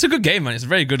see. It's a good game, man. It's a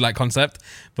very good like concept,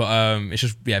 but it's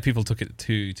just people took it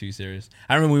too serious.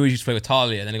 I remember we used to play with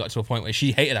Talia, and then it got to a point where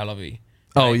she hated our lobby.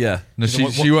 Oh yeah, no,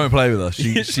 she won't play with us.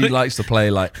 She likes to play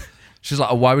like. She's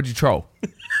like, why would you troll?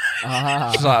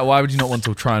 She's like, why would you not want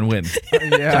to try and win?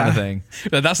 Kind of thing.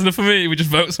 That's enough for me. We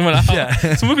just vote someone out.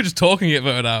 Yeah. Someone could just talk and get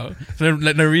voted out for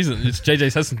no reason. Just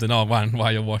JJ says something. Oh man, why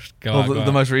you're washed? Go out.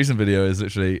 The most recent video is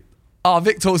literally,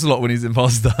 Vic talks a lot when he's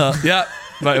imposter. Yeah,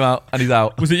 vote him out, and he's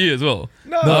out. Was it you as well?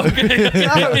 No, that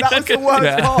was the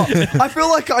worst part. I feel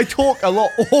like I talk a lot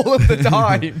all of the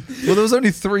time. Well, there was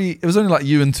only three. It was only like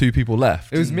you and two people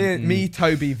left. It was me,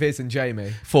 Toby, Viz, and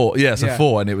Jamie. Four. Yeah, so Yeah.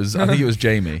 four, and it was. I think it was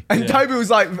Jamie. And Toby was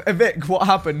like, Vic, what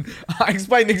happened? I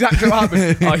explained exactly what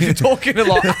happened. Oh, you're talking a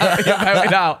lot. You're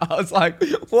voted out. I was like,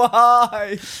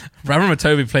 why? I remember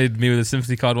Toby played me with a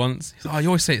sympathy card once. He's like, oh, you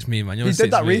always say it's me, man. You He always say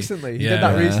did that it's me." recently. He Yeah, did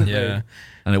that recently. Yeah.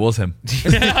 And it was him.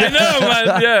 Yeah, I know,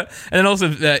 man. Yeah, and then also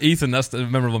Ethan. That's the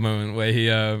memorable moment where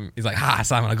he's like, "Ha,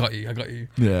 Simon, I got you."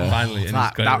 Yeah. Finally, and he's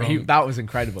got it wrong. That was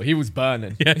incredible. He was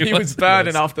burning. Yeah, he was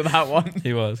burning after that one.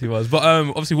 He was. But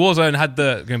obviously Warzone had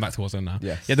going back to Warzone now.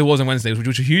 Yes. Yeah, the Warzone Wednesdays, which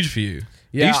were huge for you.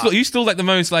 Yeah. Are you still like the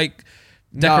most like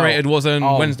decorated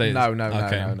Warzone Wednesdays? No.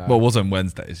 Well, Warzone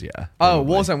Wednesdays, yeah. Oh,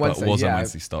 probably. Warzone But Wednesdays, Warzone yeah.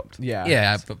 Wednesday stopped. Yeah.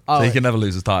 Yeah, but So he can never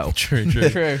lose his title. true.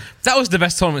 True. That was the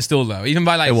best tournament still though, even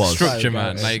by like It was. structure, So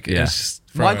man. good. Like Yeah. it's just,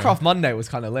 bro. Minecraft Monday was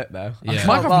kind of lit though. I Yeah. can't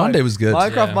Minecraft lie. Monday was good.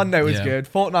 Minecraft Yeah. Monday was Yeah. good.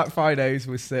 Fortnite Fridays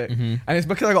was sick. Mm-hmm. And it's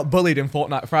because I got bullied in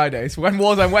Fortnite Fridays. When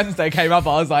Warzone Wednesday came up,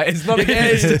 I was like, it's not a game.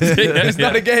 It's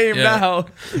not a game Yeah. now.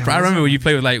 But I remember when you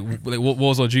play with like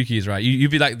Wars or Jukies, right?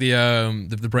 You'd be like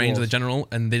the brains of the general,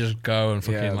 and they just go and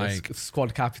fucking Yeah, like,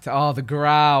 Squad Capital. Oh, the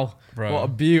Growl. bro. What a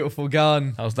beautiful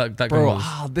gun. That was that gun Bro,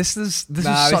 was. this is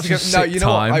Nah, such a this is- sick no, you know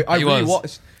time. what? I It really was.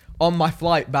 watched on my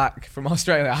flight back from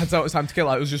Australia. I had so much time to kill.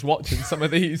 I was just watching some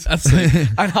of these, That's sick.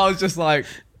 and I was just like,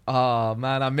 "Oh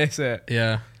man, I miss it."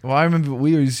 Yeah. Well, I remember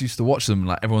we always used to watch them.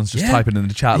 Like everyone's just Yeah. typing in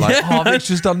the chat, like, Yeah. Vic's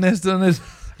just done this, and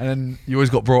then you always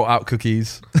got brought out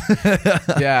cookies.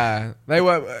 Yeah, they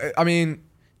were. I mean,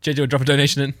 JJ would drop a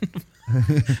donation in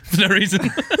for no reason.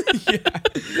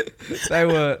 they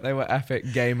were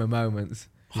epic gamer moments.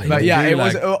 Oh, But yeah, really it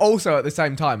was like- also at the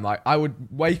same time. Like I would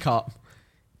wake up,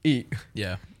 eat,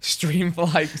 Yeah. stream for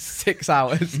like 6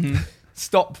 hours, Mm-hmm.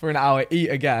 stop for an hour, eat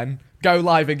again, go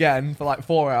live again for like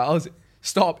 4 hours,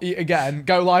 stop, eat again,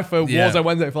 go live for Yeah. Warzone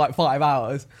Wednesday for like 5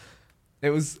 hours. It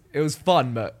was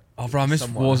fun, but Oh, bro, I miss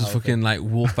somewhat Wars' unhealthy. fucking like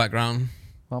wolf background.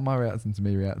 Why am I reacting to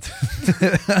me reacting?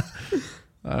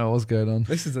 I don't know what's going on.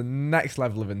 this is the next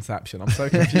level of Inception. I'm so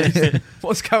confused.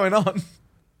 What's going on?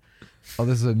 Oh,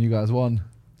 this is when you guys won.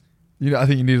 I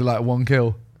think you needed like one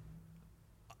kill.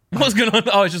 What's going on?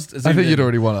 Oh, it's just. I think you'd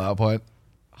already won at that point.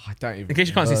 I don't even. In case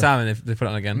you can't see Simon, if they put it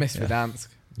on again. Miss Verdansk.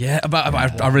 Yeah, but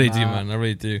I really do, man. I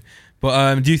really do.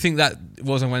 But do you think that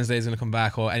Warzone Wednesday is going to come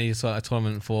back, or any sort of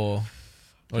tournament for?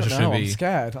 Or I just don't know, should I'm be?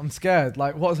 scared. I'm scared.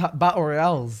 Like, what's battle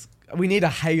royales? We need a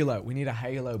Halo. We need a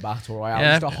Halo battle royale.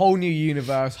 Yeah. Just a whole new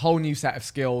universe, whole new set of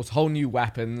skills, whole new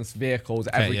weapons, vehicles,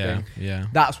 Okay, everything. Yeah.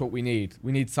 That's what we need.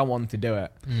 We need someone to do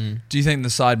it. Do you think the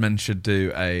Sidemen should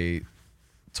do a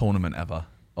tournament ever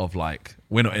of like,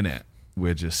 we're not in it,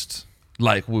 we're just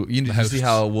like, you see hosts.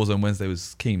 how Warzone Wednesday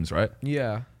was Keems, right?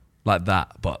 Yeah. Like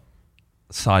that, but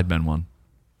Sidemen one.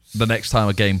 The next time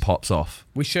a game pops off,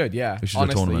 We should, yeah. We should do a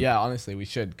honestly, tournament. yeah, honestly, we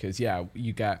should. Because, yeah,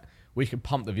 we could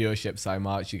pump the viewership so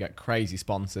much. You get crazy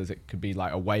sponsors. It could be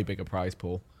like a way bigger prize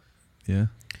pool. yeah.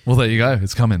 Well, there you go.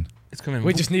 It's coming. It's coming.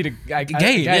 We just need a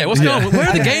game. Yeah, what's going on? Where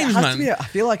are the And it games, has man? to be I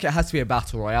feel like it has to be a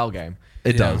battle royale game.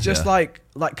 It Yeah. does. Just yeah.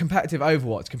 like competitive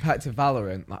Overwatch, competitive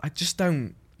Valorant. Like, I just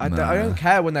don't. I Nah. don't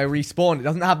care when they respawn. It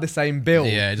doesn't have the same build.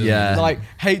 Yeah, it doesn't. Yeah. Like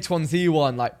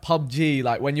H1Z1, like PUBG.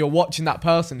 Like when you're watching that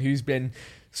person who's been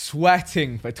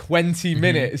sweating for 20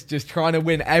 minutes just trying to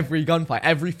win every gunfight,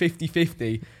 every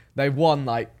 50-50. They've won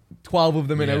like 12 of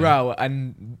them in a Yeah. row,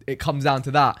 and it comes down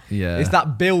to that. Yeah. It's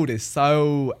that build is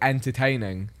so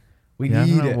entertaining. We Yeah, I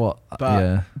don't need know it. what- but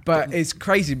yeah. but it's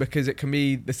crazy because it can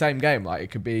be the same game. Like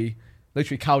it could be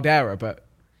literally Caldera, but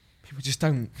people just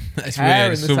don't It's care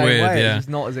weird. in the So same weird, way. yeah. It's just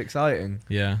not as exciting.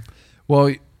 Yeah.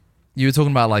 Well, you were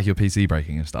talking about like your PC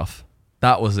breaking and stuff.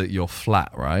 That was at your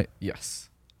flat, right? Yes.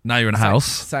 Now you're in a house.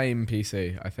 Same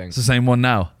PC, I think. It's the same one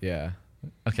now. Yeah.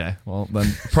 Okay, well then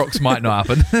procs might not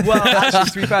happen. Well,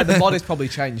 actually, to be fair, the mod has probably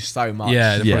changed so much.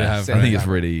 Yeah, they probably Yeah, have. I think right. it's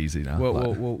really easy now.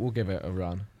 We'll give it a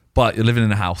run. But you're living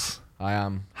in a house. I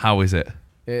am. How is it?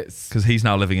 It's Because he's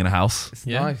now living in a house.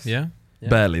 Yeah. nice. Yeah. Yeah.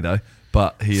 Barely though,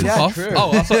 but he is. Yeah, Off? true.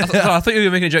 Oh, I thought you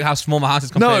were making a joke how small my house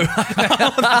is No,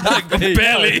 compared.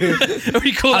 Barely.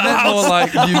 We call it I a meant more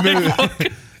house. like you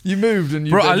moved. You moved and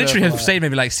you. Bro, I literally have stayed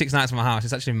maybe like 6 nights in my house.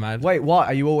 It's actually mad. Wait, what?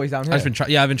 Are you always down here? I've been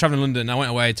I've been traveling London. I went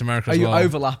away to America Are as you well.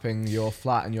 overlapping your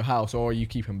flat and your house, or are you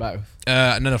keeping both?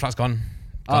 No, the flat's gone.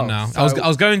 Gone Oh, now. so- I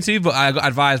was going to, but I got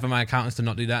advised by my accountants to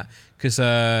not do that because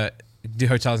do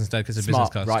hotels instead because of business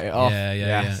Smart, costs. write it off. Yeah.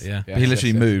 Yes. Yeah. Yeah. He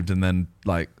literally yes. moved and then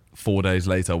like 4 days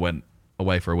later went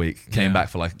away for a week. Came Yeah. back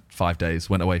for like 5 days.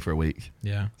 Went away for a week.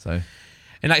 Yeah. So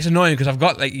And like, it's annoying because I've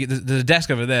got like the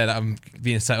desk over there that I'm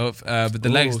being set up, but the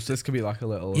Ooh, legs. so this could be like a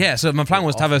little. Yeah, so my plan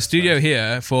was to have a office studio space.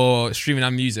 here for streaming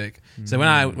and music. So when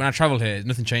I travel here,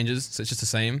 nothing changes, so it's just the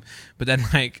same. But then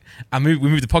like we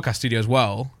moved the podcast studio as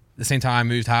well. At the same time I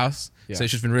moved house, Yeah. so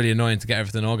it's just been really annoying to get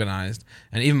everything organized.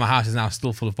 And even my house is now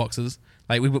still full of boxes.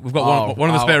 Like we've got one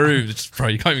of the spare rooms. It's just, bro,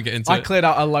 you can't even get into I it. cleared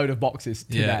out a load of boxes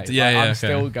today. Yeah, Like, yeah, I'm okay.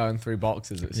 still going through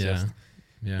boxes. It's Yeah, just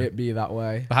yeah. it be that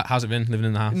way. But how's it been living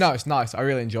in the house? No, it's nice. I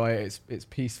really enjoy it. It's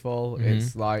peaceful. Mhm.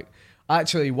 It's like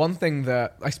actually one thing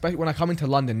that especially when I come into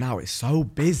London now, it's so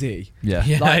busy. yeah.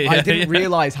 Yeah. Like, I didn't yeah.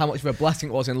 realize how much of a blessing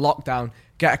it was in lockdown.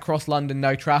 Get across London,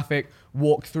 no traffic.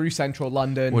 Walk through central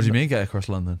London. What do you mean get across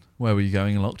London? Where were you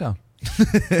going in lockdown?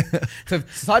 To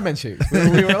Sidemen shoots.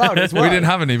 We were allowed as well. We didn't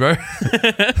have any, bro.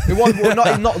 It was well,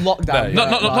 not lockdown. No,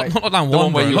 Not like- lockdown the one,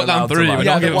 one where but you were lockdown allowed to, 3. like- we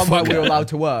yeah, don't the give a one where fuck. we were allowed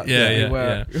to work. Yeah, we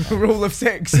were rule of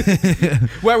 6,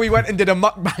 where we went and did a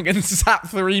mukbang and sat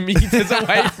 3 meters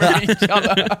away from each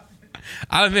other.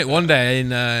 I'll admit, one day in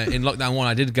lockdown 1,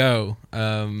 I did go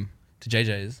to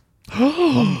JJ's.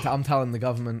 I'm telling the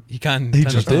government. He can. He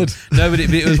turn just us on. did. No, but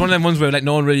it was one of them ones where like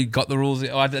no one really got the rules.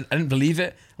 I didn't believe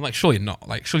it. I'm like, surely not.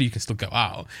 Like, surely you can still go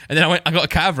out. And then I got a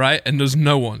cab, right? And there's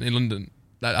no one in London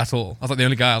at all. I was like the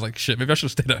only guy. I was like, shit, maybe I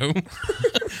should have stayed at home.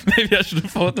 Maybe I should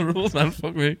have followed the rules, man.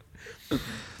 Fuck me.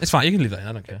 It's fine. You can leave that in.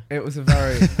 I don't care. It was a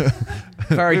very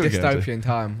We were going to. dystopian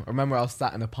time. I remember I was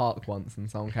sat in a park once and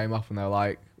someone came up and they were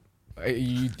like, "Are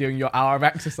you doing your hour of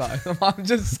exercise?" I'm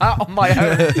just sat on my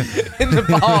own in the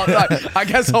park. Like, I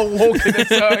guess I'll walk in a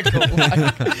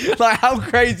circle. Like, how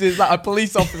crazy is that? A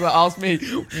police officer asked me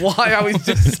why I was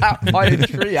just sat by a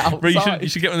tree outside. Bro, you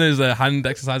should get one of those hand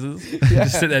exercises. Yeah.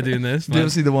 Just sit there doing this. Did you man. ever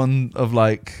see the one of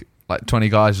like 20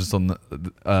 guys just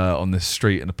on this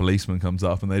street and a policeman comes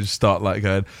up and they just start like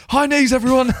going, "High knees,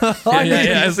 everyone!" High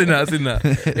Yeah, knees." I've seen that.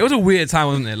 It was a weird time,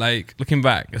 wasn't it? Like, looking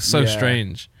back, it's so Yeah.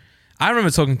 strange. I remember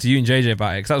talking to you and JJ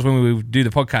about it because that was when we would do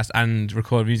the podcast and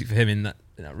record music for him in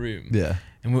that room. Yeah.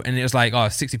 And it was like,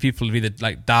 60 people have either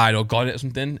like died or got it or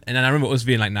something. And then I remember us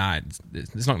being like, nah,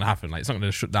 it's not going to happen. Like, it's not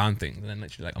going to shut down things. And then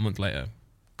literally like a month later,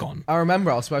 gone. I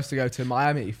remember I was supposed to go to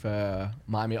Miami for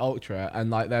Miami Ultra, and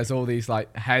like there's all these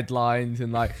like headlines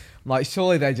and like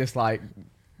surely they're just like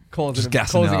causing Just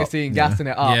gassing it a up. scene, Yeah. gassing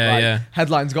it up. Yeah, like, yeah.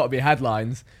 Headlines got to be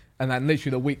headlines, and then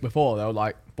literally the week before they were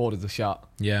like borders are shut.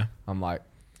 Yeah. I'm like,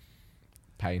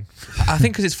 pain. I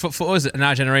think because it's for us in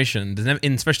our generation, there's never,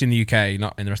 especially in the UK,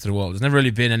 not in the rest of the world, there's never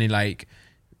really been any like,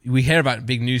 we hear about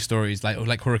big news stories like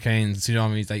hurricanes,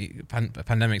 tsunamis, like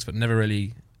pandemics, but never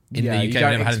really in Yeah, the you UK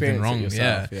don't never had anything experience it wrong.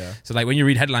 yourself, Yeah. yeah. So like when you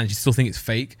read headlines, you still think it's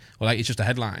fake or like it's just a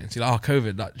headline. So you're like, oh,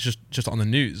 COVID, like just on the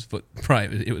news, but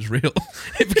right, it was real.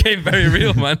 It became very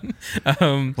real, man.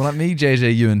 Well, like me,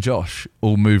 JJ, you, and Josh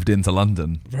all moved into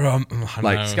London. Bro, I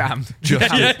Like, know. Scammed.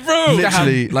 Just Yeah, bro.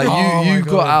 literally, like Oh you my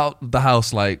got God. out the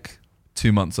house like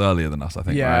 2 months earlier than us, I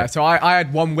think. Yeah, Right? so I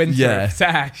had one winter Yeah.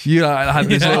 sash. You had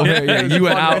this Yeah. little. Yeah, You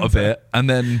went one out a winter. bit, and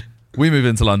then we moved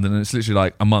into London, and it's literally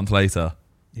like a month later,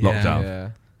 lockdown, Yeah.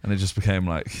 and it just became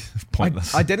like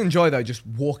pointless. I did enjoy though just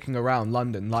walking around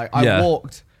London. Like Yeah.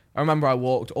 I remember I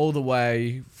walked all the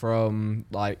way from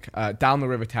like down the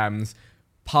River Thames,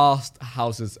 past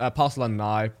houses, past London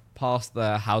Eye, past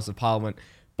the House of Parliament,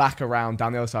 back around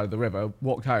down the other side of the river,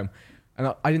 walked home.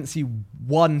 And I didn't see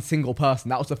one single person.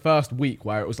 That was the first week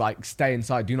where it was like, stay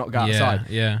inside, do not go outside.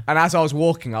 Yeah. And as I was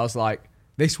walking, I was like,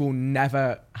 this will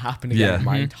never happen again Yeah. in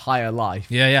my Mhm. entire life.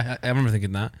 Yeah. I remember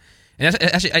thinking that. And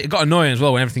actually, it got annoying as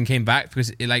well when everything came back because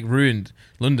it like ruined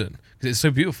London because it's so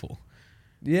beautiful.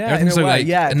 Yeah, Everything's in a so, way, like-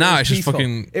 yeah. and now it was it's just peaceful.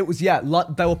 fucking- It was there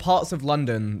were parts of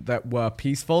London that were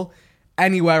peaceful,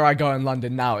 anywhere I go in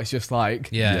London now, it's just like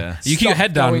Yeah. You keep your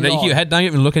head down. going You keep your on. head down. You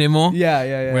don't even look anymore. yeah.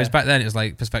 Whereas back then it was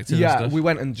like perspective and Yeah, stuff. we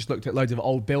went and just looked at loads of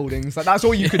old buildings. Like that's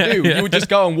all you could do. You would just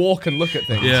go and walk and look at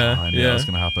things. Yeah. I knew that was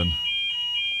going to happen.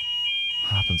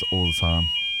 Happens all the time.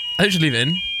 I think we should leave it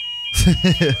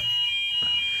in.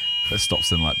 It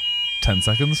stops in like 10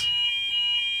 seconds.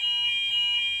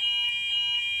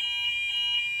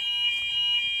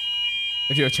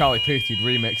 If you were Charlie Puth, you'd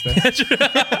remix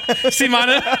this. C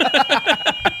minor.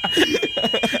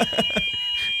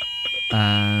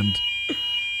 And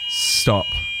stop.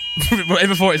 Right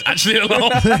before it's actually a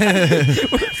lot.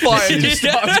 Fire just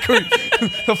starts going.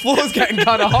 The floor's getting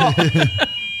kind of hot.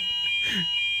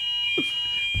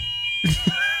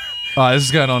 Alright, this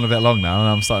is going on a bit long now, and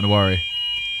I'm starting to worry.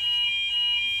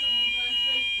 Someone burnt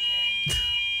toast again.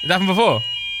 Did that happen before?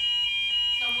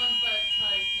 Someone burnt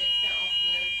toast and it set off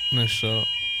the... No shot.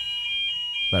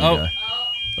 There we Oh. go.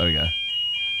 Oh, There we go.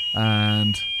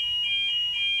 And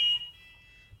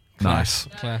nice.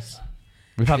 Class.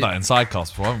 We've had that in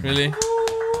sidecast before, haven't we? Really?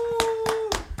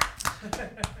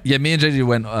 Yeah, me and JJ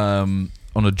went on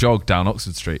a jog down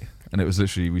Oxford Street, and it was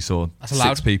literally, we saw That's 6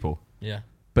 allowed? people. Yeah.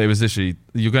 But it was literally,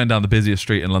 you're going down the busiest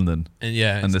street in London, And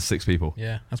yeah. and there's 6 people.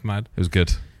 Yeah. That's mad. It was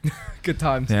good. Good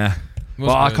times. Yeah. Was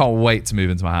Well, I good. can't wait to move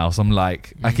into my house. I'm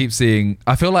like, I keep seeing,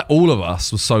 I feel like all of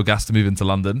us was so gassed to move into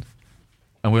London.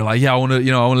 And we're like, yeah, I want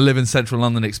to, I want to live in central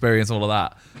London, experience all of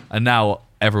that. And now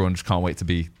everyone just can't wait to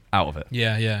be out of it.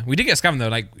 Yeah. Yeah. We did get scammed though.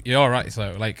 Like you're all right.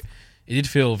 So like it did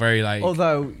feel very like.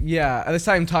 Although, yeah, at the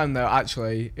same time though,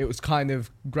 actually, it was kind of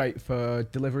great for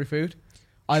delivery food.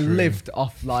 I True. lived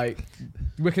off like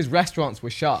because restaurants were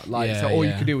shut, like Yeah, so all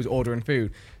you yeah. could do was ordering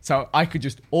food. So I could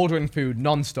just order in food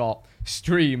non-stop,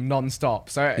 stream non-stop.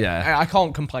 So Yeah. I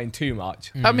can't complain too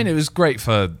much. I mean, it was great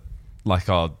for like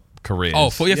our careers. Oh,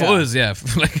 for Yeah. us, yeah.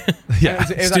 Like, yeah. It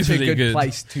was actually a Stupidly good, good.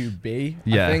 place to be.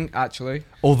 Yeah. I think actually.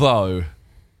 Although,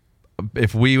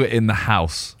 if we were in the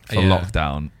house for Yeah.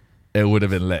 lockdown, it would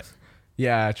have been lit.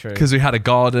 Yeah, true. Because we had a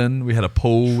garden, we had a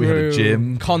pool, we had a True.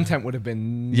 gym. Content would have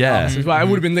been Yeah. nuts as well. It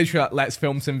would have been literally like, let's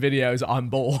film some videos. I'm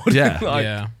bored. Yeah. Like,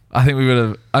 yeah. I think we would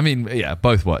have, I mean, yeah,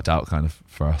 both worked out kind of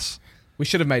for us. We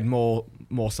should have made more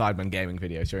Sidemen gaming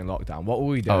videos during lockdown. What were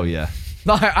we doing? Oh, yeah.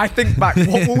 Like, I think back,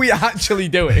 what were we actually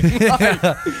doing? Like,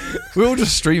 We were all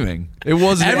just streaming. It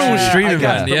wasn't. Everyone was I streaming,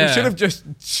 guess, man. but Yeah. we should have just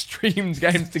streamed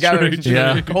games together True, and true.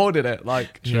 Yeah. recorded it.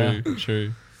 Like, True,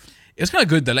 true. It was kind of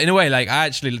good though. Like, in a way, like I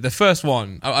actually the first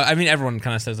one. I mean, everyone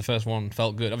kind of says the first one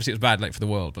felt good. Obviously, it was bad, like for the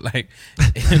world, but like.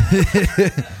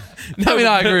 I mean,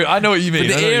 I agree. I know what you But mean.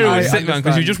 the I know what you era mean. was I sick, man,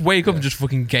 because you understand. just wake up and just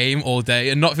fucking game all day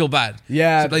and not feel bad.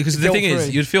 yeah. Because the thing is,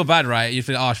 guilt-free. you'd feel bad, right? You'd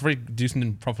feel, oh, I should really do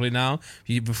something properly now.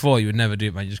 Before, you would never do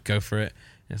it, man. You just go for it.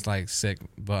 It's like sick.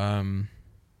 But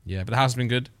yeah, but the house has been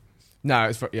good. No,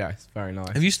 it's it's very nice.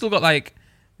 Have you still got like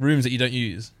rooms that you don't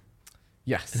use?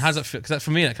 Yes. And how's that feel? Because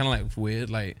for me, that kind of like weird.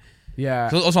 Like, Yeah.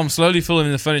 'cause also I'm slowly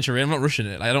filling the furniture in. I'm not rushing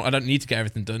it. Like, I don't need to get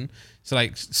everything done. So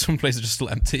like some places are just still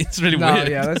empty. It's really No, weird.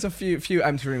 yeah, there's a few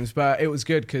empty rooms, but it was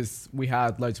good because we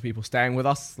had loads of people staying with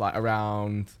us, like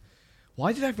around.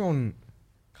 Why did everyone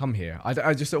come here?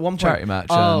 I just at one point Charity match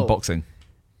Oh. and boxing.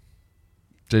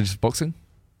 Did you just boxing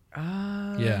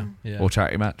Yeah, yeah. or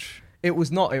charity match? It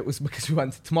was not. It was because we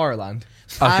went to Tomorrowland.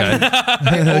 Okay.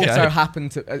 And it also Okay.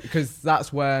 happened to because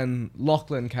that's when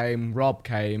Lachlan came, Rob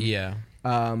came, Yeah,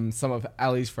 some of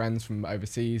Ellie's friends from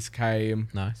overseas came,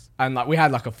 nice. and like we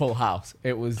had like a full house.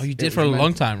 It was. Oh, you it did was for a long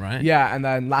mental. time, right? Yeah, and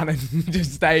then Lannan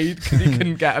just stayed because he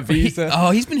couldn't get a visa.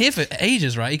 Oh, he's been here for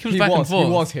ages, right? He comes back and forth.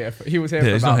 He was here. He was here. Yeah,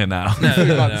 for he's about not here now. No, 2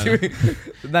 no, months.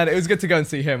 no. Then it was good to go and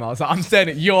see him. I was like, I'm staying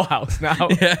at your house now.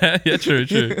 Yeah, yeah, true,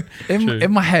 true. True.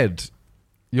 In my head,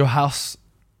 your house,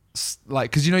 like,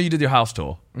 because you did your house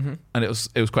tour, Mm-hmm. and it was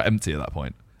quite empty at that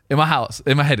point. In my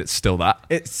head, it's still that.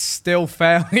 It's still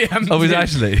fairly empty. Oh, is it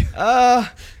actually?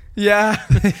 Yeah,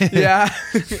 yeah.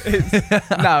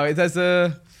 There's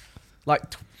a like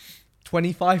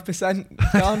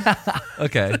 25% done.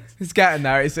 Okay. It's getting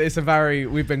there. It's a very.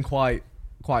 We've been quite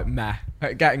meh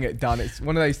at getting it done. It's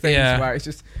one of those things Yeah. where it's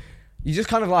just you just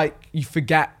kind of like you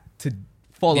forget to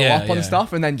follow Yeah, up on yeah.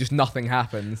 stuff and then just nothing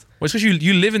happens. Well, it's because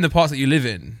you live in the parts that you live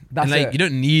in. That's and like it. you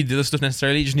don't need the other stuff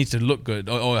necessarily. You just need to look good,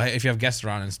 or if you have guests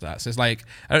around and stuff. So it's like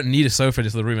I don't need a sofa in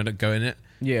this little room. I don't go in it.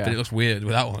 Yeah. But it looks weird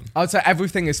without one. I would say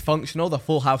everything is functional. The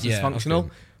full house Yeah, is functional, okay.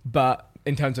 but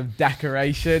in terms of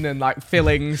decoration and like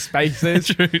filling spaces,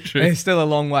 True, true. it's still a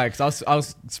long way. Because I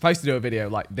was supposed to do a video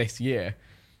like this year.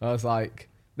 I was like,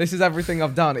 this is everything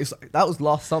I've done. It's that was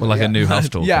last summer. Well, like yeah. a new house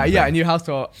tour. Yeah, kind of yeah, a thing. new house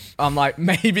tour. I'm like,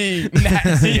 maybe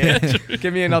next year.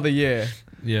 Give me another year.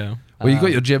 Yeah. Well, you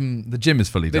got your gym. The gym is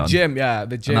fully The done. gym.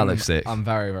 that looks sick. I'm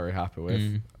very, very happy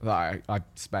with. That I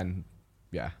spend,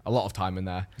 a lot of time in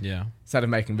there. Yeah. Instead of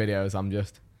making videos, I'm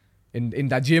just in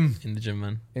the gym. In the gym,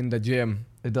 man. In the gym.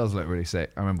 It does look really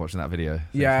sick. I remember watching that video.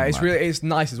 Yeah, thinking, it's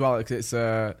nice as well because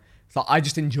it's like I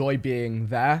just enjoy being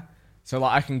there. So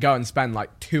like I can go and spend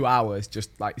like 2 hours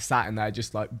just like sat in there,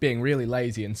 just like being really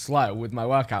lazy and slow with my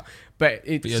workout. But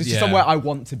it's just somewhere I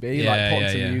want to be. Like put on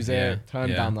some music, turn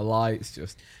down the lights,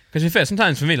 just. Because to be fair,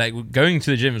 sometimes for me, like going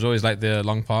to the gym is always like the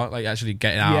long part, like actually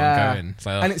getting out and going. So,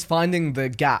 and it's finding the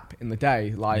gap in the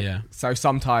day. Like, so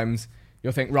sometimes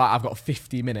you'll think, right, I've got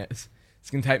 50 minutes. It's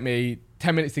going to take me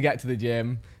 10 minutes to get to the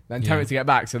gym, then 10 minutes to get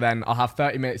back. So then I'll have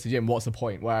 30 minutes to gym. What's the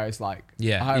point? Whereas like,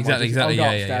 exactly. I'll go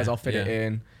upstairs, I'll fit it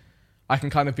in. I can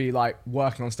kind of be like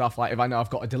working on stuff. Like if I know I've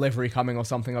got a delivery coming or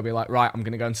something, I'll be like, right, I'm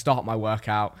going to go and start my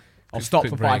workout. I'll stop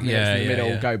for 5 minutes in the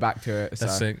middle, go back to it.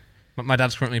 That's sick. My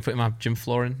dad's currently putting my gym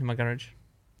floor in my garage.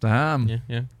 Damn.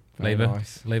 Yeah. Very Labour.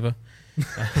 nice. Labour.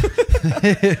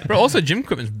 But also gym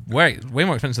equipment's way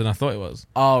more expensive than I thought it was.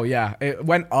 Oh yeah, it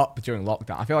went up during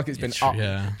lockdown. I feel like it's been up.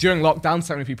 Yeah. During lockdown,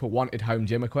 so many people wanted home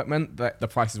gym equipment that the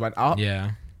prices went up.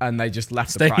 Yeah. And they just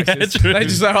left the prices. True. They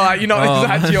just were like, you know, it's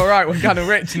actually all right. We're kind of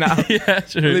rich now.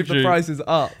 True. Leave the prices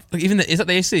up. Look, even is that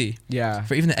the AC? Yeah.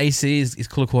 For even the AC is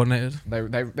color coordinated.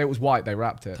 It was white. They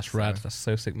wrapped it. That's rad. That's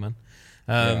so sick, man.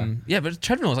 But the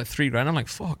treadmill was like $3,000. I'm like,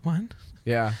 fuck, man.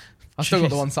 Yeah. I still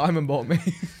got the one Simon bought me.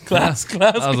 Class.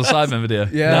 That was a Simon video.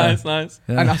 Yeah. Nice.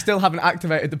 Yeah. And I still haven't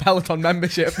activated the Peloton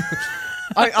membership.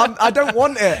 I don't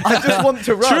want it. I just want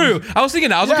to run. True. I was thinking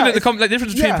that. I was looking at the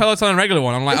difference between Peloton and regular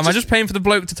one. I'm like, am I just paying for the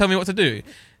bloke to tell me what to do?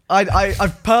 I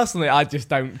personally, I just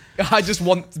don't. I just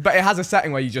want, but it has a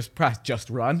setting where you just press just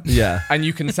run. Yeah. And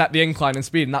you can set the incline and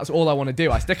speed, and that's all I want to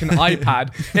do. I stick an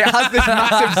iPad. It has this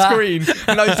massive screen,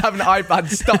 and I just have an iPad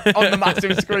stuck on the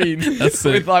massive screen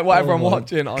with like whatever I'm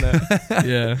watching on it.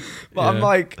 Yeah. But I'm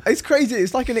like, it's crazy.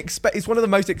 It's like it's one of the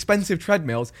most expensive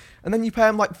treadmills, and then you pay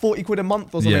them like 40 quid a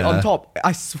month or something on top.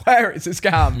 I swear it's a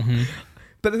scam. Mm-hmm.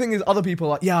 But the thing is, other people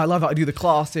are like, I love it. I do the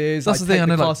classes. That's I the thing. take I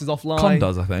know, the classes offline. Con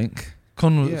does, I think.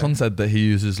 Con said that he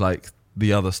uses like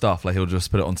the other stuff, like he'll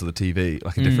just put it onto the TV,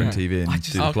 like a different TV, and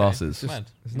do the classes.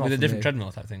 It's not with a for different me.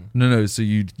 treadmill type thing. No. So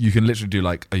you can literally do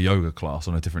like a yoga class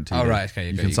on a different TV. Oh right,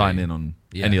 okay. You can sign in on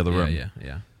any other room.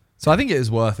 Yeah. So I think it is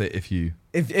worth it if you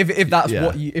If that's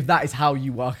if that is how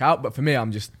you work out. But for me,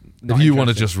 I'm just if you want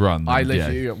to just run. Then, I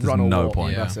literally run or no walk.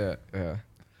 point. That's it. Yeah.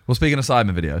 Well, speaking of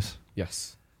Simon videos,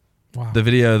 Yes. Wow. the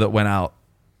video that went out,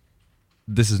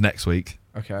 this is next week.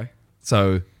 Okay.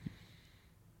 So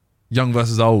Young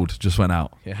versus Old just went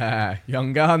out. Yeah.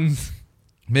 Young Guns.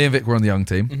 Me and Vic were on the young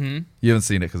team. Mm-hmm. You haven't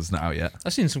seen it because it's not out yet.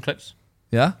 I've seen some clips.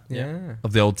 Yeah? Yeah.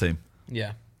 Of the old team.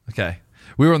 Yeah. Okay.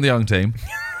 We were on the young team.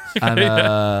 And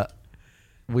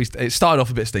it started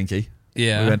off a bit stinky.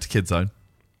 Yeah. We went to Kid Zone.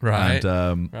 Right.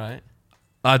 And right.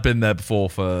 I'd been there before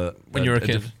for... When you were a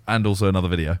kid. And also another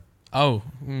video. Oh.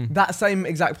 That same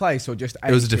exact place or just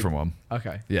It was a different one.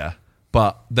 Okay. Yeah.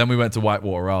 But then we went to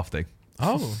whitewater rafting.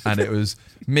 Oh. And it was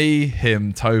me,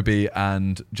 him, Toby,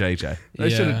 and JJ. They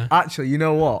shouldn't. Actually, you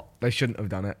know what? They shouldn't have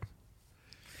done it.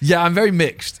 Yeah, I'm very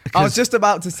mixed. I was just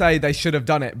about to say they should have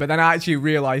done it, but then I actually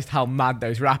realised how mad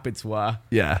those rapids were.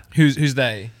 Yeah. Who's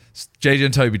they? JJ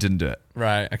and Toby didn't do it.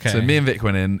 Right. Okay. So me and Vic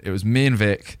went in. It was me and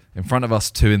Vic in front of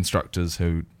us, two instructors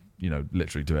who,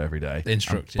 literally do it every day. They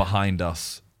instruct, And behind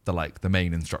us, the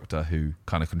main instructor who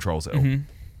kind of controls it all.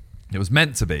 It was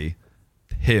meant to be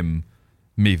him,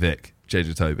 me, Vic,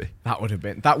 JJ, Toby. That would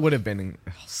have been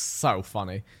so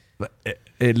funny. But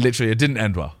it literally didn't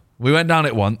end well. We went down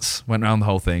it once, went around the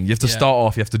whole thing. You have to start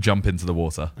off, you have to jump into the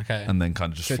water. Okay. And then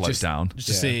kind of just float down. Just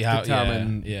to see how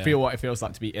feel what it feels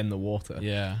like to be in the water.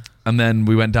 Yeah. And then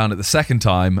we went down it the second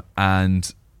time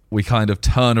and we kind of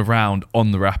turn around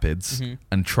on the rapids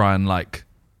and try and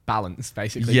balance,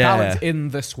 basically. Yeah. Balance in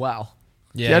the swell.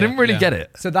 Yeah, I didn't really get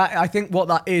it. So that I think what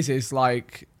that is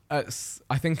like,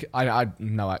 I think I'm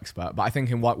no expert, but I think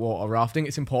in whitewater rafting,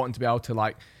 it's important to be able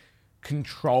to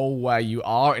control where you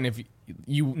are, and if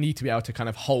you need to be able to kind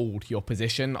of hold your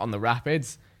position on the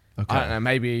rapids. Okay. I don't know,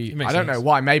 maybe I don't know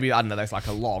why. Maybe I don't know. There's like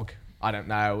a log. I don't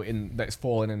know that's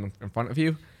falling in front of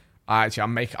you. I'm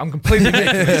completely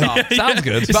making this up. Sounds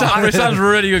good. It sounds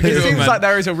really good. It seems like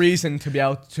there is a reason to be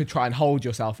able to try and hold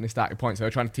yourself in a static point. So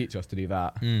they're trying to teach us to do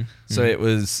that. So it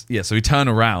was, so we turn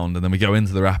around and then we go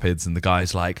into the rapids and the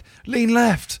guy's like, lean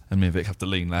left. And me and Vic have to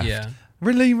lean left. Yeah.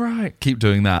 Lean right. Keep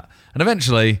doing that. And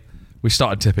eventually we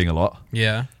started tipping a lot.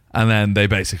 Yeah. And then they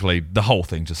basically, the whole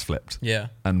thing just flipped. Yeah.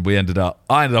 And I ended up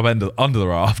under the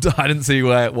raft. I didn't see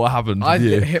what happened. I with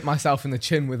you. hit myself in the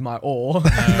chin with my oar.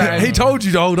 He told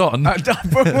you to hold on.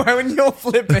 When you're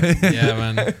flipping. Yeah,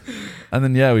 man.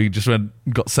 And then, we just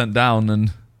got sent down.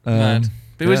 And Mad.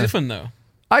 But was yeah. it fun though?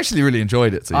 I actually really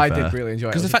enjoyed it, to be I fair. did really enjoy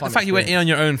it. Because It was the a fun fact you went in experience. on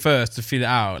your own first to feel it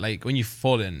out, like when you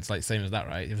fall in, it's like same as that,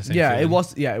 right? You have the same Yeah, feeling it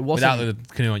was. Yeah, it was. without the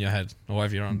canoe on your head or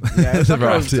whatever you're on. Yeah, it was like an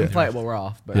raft, yeah. inflatable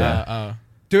raft. But Yeah.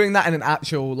 doing that in an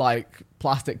actual like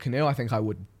plastic canoe, I think I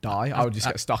would die. I would just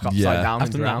get stuck upside Yeah. down I've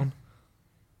and done that. drown.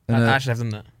 In I a- actually have done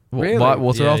that Really? White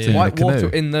water Yeah, rafting yeah. in a White canoe. water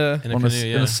in the. in a on canoe. in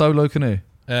Yeah. a solo canoe.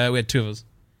 We had 2 of us.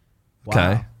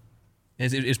 Wow. Okay.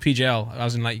 It was PGL. I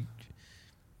was in like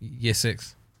year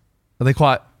 6. Were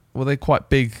they quite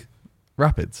big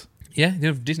rapids? Yeah, they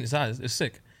were decent size. It was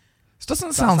sick. This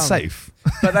doesn't sound sounds- safe.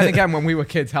 But then again, when we were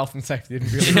kids, health and safety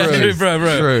didn't really. Yeah, True. bro.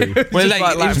 True. Well, Just like,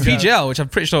 like it was letting go. PGL, which I'm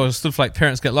pretty sure was stuff like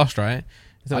parents get lost, right?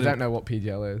 I don't know what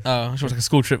PGL is. Oh, it was like a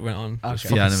school trip went on. It was Okay.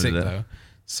 fucking Yeah, I never sick did it. though.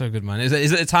 So good, man. Is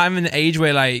it a time and age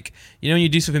where like when you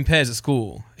do stuff in pairs at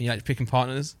school and you're like picking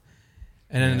partners?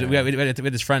 And then Yeah. we had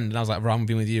this friend, and I was like, "Bro, I'm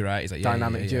being with you, right?" He's like, "Yeah,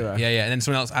 Dynamic yeah, duo. yeah, yeah." And then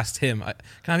someone else asked him, "Can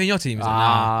I be in your team?" He's like,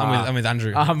 "Nah, I'm with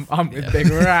Andrew." I'm with Big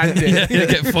Randy. yeah,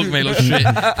 get fucked, mate. Look shit.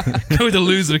 Go with the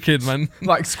loser kid, man.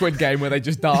 Like Squid Game where they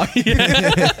just die.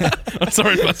 I'm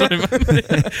sorry, man.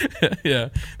 Yeah,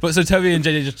 but so Toby and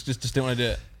JJ just didn't want to do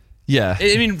it. Yeah.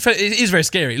 I mean, it is very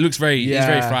scary. It looks very, it's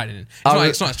very Yeah. frightening. Oh,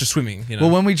 It's not just swimming, you know.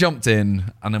 Well, when we jumped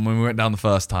in, and then when we went down the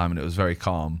first time, and it was very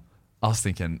calm, I was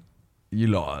thinking, you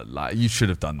lot, like, you should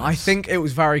have done this. I think it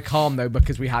was very calm though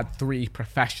because we had 3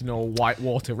 professional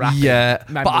whitewater rafting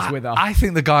members but with us. I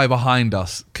think the guy behind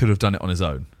us could have done it on his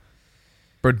own.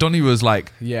 But Donny was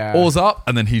like, Yeah. oars up,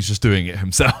 and then he's just doing it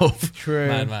himself. True.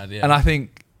 mad, yeah. And I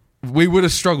think we would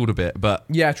have struggled a bit, but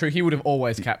Yeah, true. He would have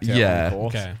always kept it. Yeah. On the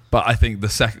course. Okay. but I think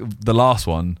the last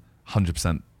one,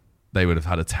 100%, they would have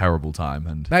had a terrible time.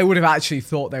 And They would have actually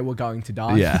thought they were going to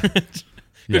die. yeah,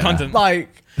 Good content.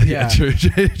 Like, yeah. True.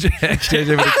 JJ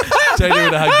would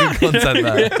have had good content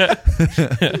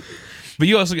there. But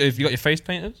you also got your face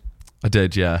painted. I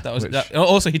did, yeah. That was Which- that,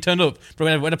 also he turned up. But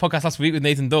when I went to podcast last week with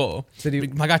Nathan Dorr, Did he-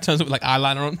 my guy turns up with like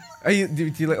eyeliner on.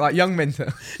 Do you look like young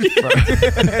Minter? Bro,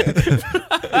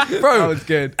 That was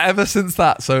good. ever since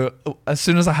that, so as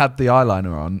soon as I had the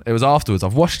eyeliner on, it was afterwards.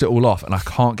 I've washed it all off and I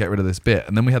can't get rid of this bit.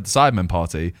 And then we had the Sidemen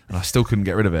party and I still couldn't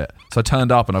get rid of it. So I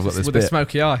turned up and I've got this With a bit.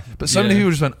 smoky eye. But so many Yeah.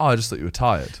 people just went, "Oh, I just thought you were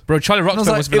tired." Bro, Charlie And I was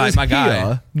Rockstar must be "It like was my guy.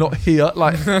 here, not here."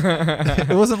 Like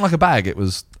it wasn't like a bag; it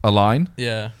was a line.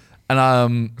 Yeah.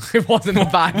 And It wasn't a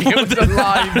bag. It was a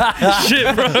line.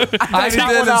 Shit, bro. I Take that did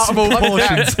one in out of small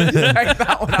context. portions. Take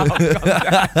that one out of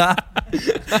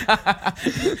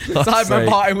context. Simon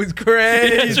Party was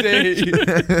crazy.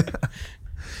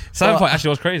 Simon Point actually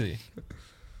was crazy.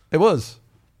 It was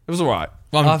all right.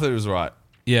 Well, I thought it was all right.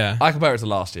 Yeah. I compare it to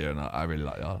last year, and I really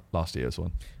like last year's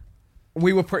one.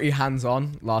 We were pretty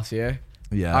hands-on last year.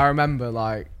 Yeah, I remember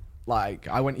like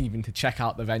I went even to check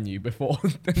out the venue before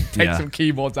and take Yeah. some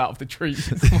keyboards out of the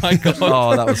trees. Oh my god.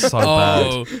 oh, that was so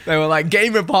Oh, bad. They were like,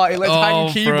 gamer party, let's Oh,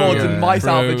 hang keyboards bro. and mice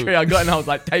out of the Bro. tree. I got it and I was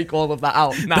like, take all of that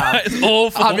out now. that is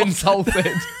awful. I'm insulted.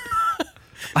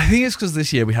 I think it's because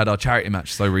this year we had our charity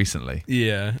match so recently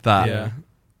Yeah. that Yeah.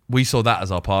 we saw that as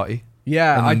our party.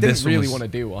 Yeah, And I then didn't this one really was- want to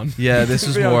do one. Yeah, this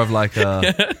was Yeah. more of like a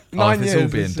if 9 it's all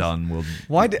years, being it's just- done, we'll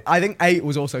I think 8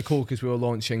 was also cool because we were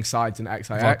launching sides and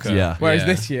XIX. Vodka. Yeah. Whereas Yeah.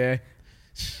 this year,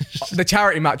 the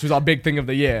charity match was our big thing of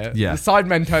the year. Yeah. The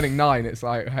Sidemen turning 9, it's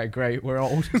like, hey, great, we're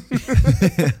old.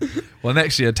 well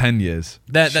next year 10 years,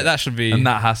 That should be. and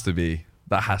that has to be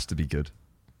good.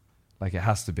 Like it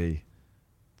has to be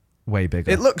way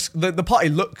bigger. It looks, the party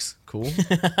looks cool.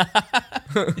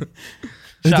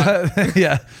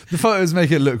 yeah, the photos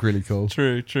make it look really cool.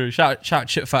 True. Shout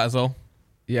Chip Fat as well.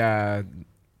 Yeah.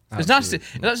 It's nice. It's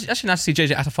actually nice to see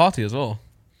JJ at a party as well.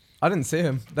 I didn't see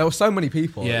him. There were so many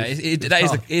people. Yeah, it it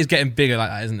tough. is getting bigger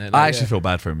like that, isn't it? I Like, actually feel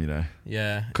bad for him, you know.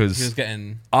 yeah, 'Cause- he was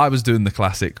getting. I was doing the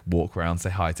classic walk around, say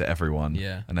hi to everyone,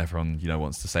 Yeah. and everyone,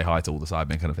 wants to say hi to all the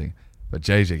sidemen kind of thing. But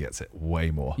JJ gets it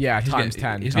way more. Yeah, He's times getting,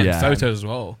 10. He's times getting Yeah. 10. photos as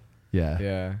well. Yeah,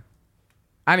 Yeah.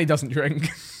 And he doesn't drink.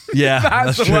 yeah,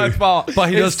 That's the true. worst part. But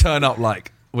he does It's- turn up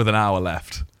like with an hour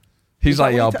left. He's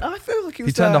like, yeah, I feel like he he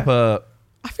was turned there. up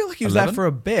I feel like he was 11? there for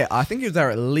a bit. I think he was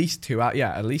there at least 2 hours.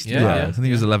 Yeah, at least 2 Yeah, hours. I think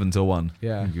he was 11 till 1.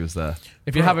 Yeah. I think he was there.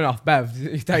 If you have enough bev,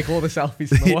 you take all the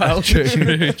selfies in the world.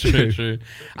 True.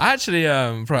 I actually,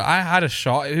 bro, I had a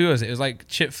shot. Who was it? It was like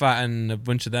Chip Fat and a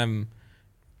bunch of them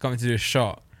got me to do a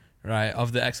shot, right,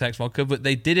 of the XX vodka, but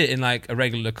they did it in like a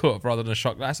regular cup rather than a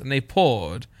shot glass, and they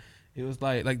poured It was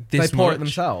like They this pour much. it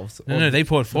themselves. No, they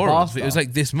poured for bar us. But it was staff?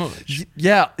 like this much.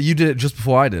 Yeah, you did it just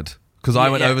before I did. Because I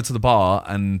Yeah, went yeah. over to the bar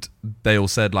and they all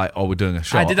said like, "Oh, we're doing a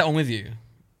shot." I did that one with you,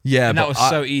 Yeah, and that but was I,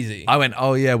 so easy. I went,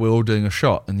 "Oh yeah, we're all doing a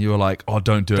shot," and you were like, "Oh,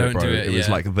 don't do it, Don't bro." do it, was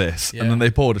yeah. like this, Yeah. and then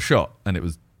they poured a shot, and it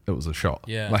was a shot.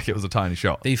 Yeah. like it was a tiny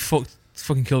shot. They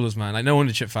fucking killed us, man. Like no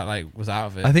wonder Chip Fat was out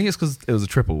of it. I think it's because it was a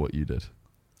triple what you did.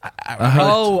 I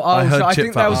heard- I Chip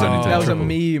think Fat there was was, only a, doing there was a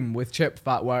triple. meme with Chip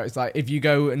Fat where it's like, if you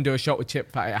go and do a shot with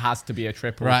Chip Fat, it has to be a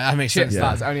triple. Right, that makes Chip sense.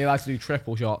 Fat's only allowed to do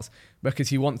triple shots because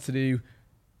he wants to do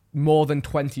more than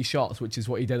 20 shots, which is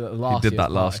what he did at the last He did year's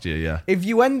that party. last year, yeah. If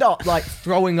you end up like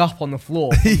throwing up on the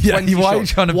floor, from Yeah, 20 why are you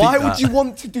shots, trying to why beat would that? you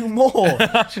want to do more?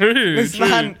 True. This true.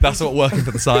 man, That's what working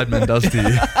for the Sidemen does to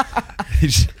you.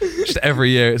 just every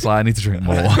year, it's like I need to drink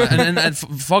more. and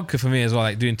vodka for me as well.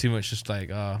 Like doing too much, just like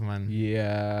man.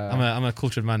 yeah. I'm a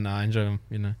cultured man now. I enjoy them.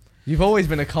 You know. You've always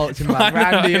been a cultured I man. know,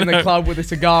 Randy I in the know. club with a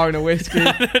cigar and a whiskey.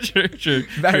 true.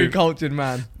 Very true. cultured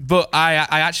man. But I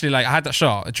actually like I had that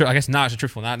shot. I guess now it's a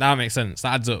triple. Now it makes sense.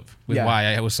 That adds up with Yeah. why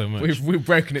it was so much. We've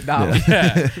broken it down.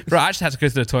 Yeah, bro. I actually had to go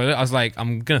to the toilet. I was like,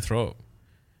 I'm gonna throw up.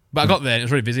 But I got there and it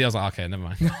was really busy. I was like, okay, never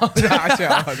mind. Actually,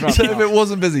 I'd rather So if not. it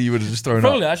wasn't busy, you would have just thrown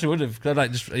Probably up. I actually would have. But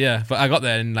I got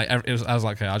there and like I was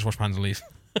like, okay, I'll just wash my hands and leave.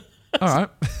 All right.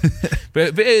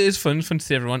 But it is fun to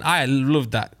see everyone. I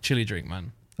loved that chili drink,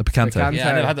 man. The picante. Picante. Yeah,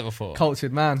 I never had that before.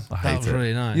 Cultured man. I That hate was it.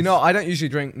 really nice. You know, I don't usually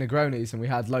drink Negronis, and we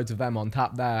had loads of them on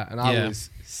tap there, and I Yeah.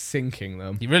 was sinking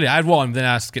them. I had one, then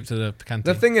I skipped to the picante.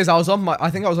 The thing is, I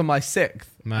think I was on my 6th,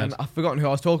 Mad. and I've forgotten who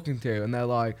I was talking to, and they're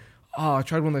like, "Oh, I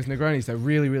tried one of those Negronis. They're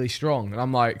really, really strong." And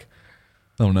I'm like,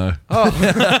 Oh no.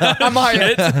 "Oh, am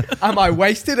I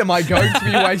wasted? Am I going to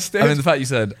be wasted?" I mean, the fact you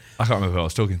said, I can't remember who I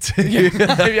was talking to.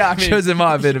 yeah, I mean, Shows it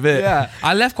might have been a bit. yeah,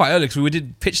 I left quite early because we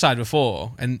did pitch side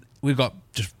before, and we got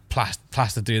just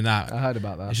plastered doing that. I heard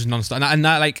about that. It's just non-stop. And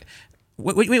that, like,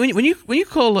 when you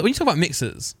talk about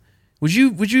mixers, would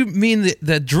you mean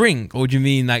the drink, or would you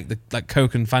mean like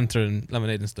Coke and Fanta and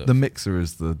lemonade and stuff? The mixer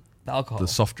is the alcohol.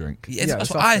 soft drink. Yeah, Yeah, that's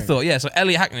the what soft I drink. thought. Yeah, so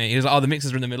Elliot Hackney, he was like, "Oh, the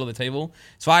mixers are in the middle of the table."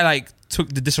 So I like took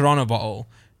the Disaronno bottle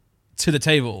to the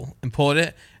table and poured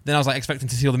it. Then I was like expecting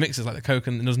to see all the mixers, like the Coke,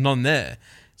 and there was none there.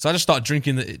 So I just started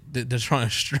drinking the Disaronno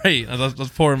straight. I was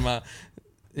pouring my.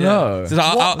 Yeah. No. So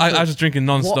I was just drinking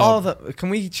What non-stop. are the? Can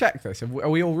we check this? Are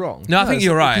we all wrong? No, I think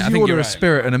you're right. Because I you think order you're a right.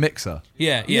 spirit and a mixer.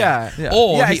 Yeah. Yeah.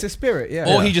 Or yeah, he, it's a spirit.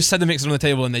 Yeah. or he just set the mixers on the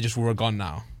table and they just were gone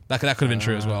now. That could have been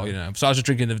true as well, you know. So I was just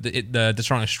drinking the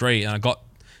Disaronno straight, and I got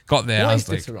there. What I is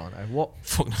was like, Disaronno? What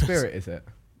fuck knows. spirit is it?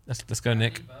 Let's go,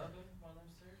 Nick.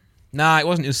 Nah, it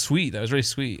wasn't. It was sweet though. It was really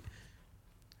sweet.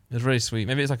 It was really sweet.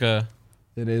 Maybe it's like a.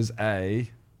 It is a.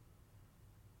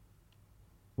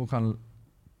 What kind of.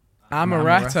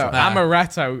 Amaretto.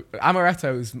 Amaretto.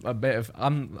 Amaretto's a bit of.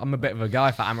 I'm a bit of a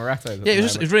guy for amaretto. Yeah, it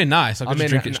was really nice. I could I'm just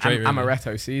in drink it straight. Really.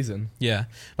 amaretto season. Yeah,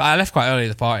 but I left quite early at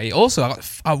the party. Also,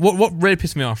 what really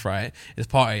pissed me off, right, is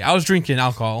party. I was drinking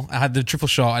alcohol. I had the triple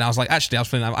shot, and I was like, I've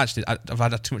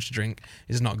had too much to drink.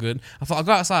 This is not good. I thought I'll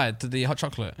go outside to the hot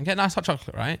chocolate and get a nice hot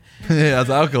chocolate, right? Yeah, it has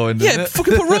alcohol in it. Yeah,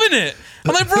 fucking put rum in it.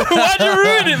 I'm like, bro, why'd you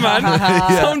ruin it, man?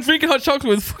 Yeah. So I'm drinking hot chocolate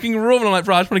with fucking rum, and I'm like,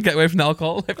 bro, I just want to get away from the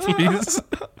alcohol, like, please,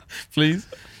 please.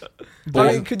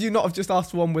 I mean, could you not have just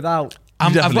asked for one without?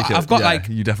 I've got yeah, like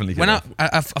you definitely when could.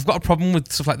 I've got a problem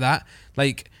with stuff like that,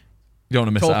 like. You don't want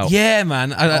to miss Talk- out. Yeah,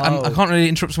 man. I Oh. can't really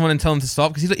interrupt someone and tell them to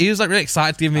stop because he was like really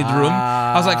excited to give me the rum.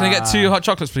 I was like, "Can I get 2 hot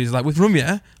chocolates, please?" He's like, "With rum,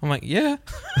 yeah." I'm like, "Yeah."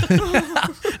 I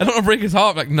don't want to break his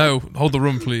heart. Like, no, hold the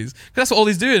rum, please. 'Cause that's what all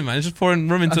he's doing, man. He's just pouring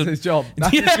rum That's into. his job.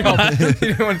 That's Yeah, his job. You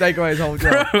didn't want to take away his whole Bro,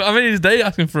 job. I made his day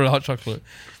asking for a hot chocolate,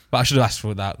 but I should have asked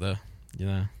for that though. You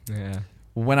know. Yeah.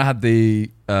 When I had the.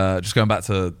 Just going back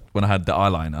to when I had the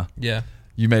eyeliner, Yeah.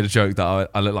 you made a joke that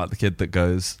I look like the kid that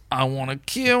goes, "I want to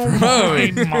kill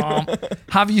my mom."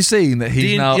 Have you seen that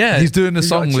he's he's doing a He's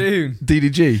got song a with tune.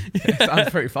 DDG? Sounds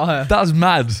pretty fire. That was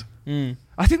mad. Mm.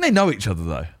 I think they know each other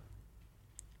though,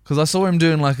 because I saw him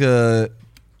doing like a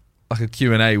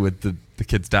Q&A with the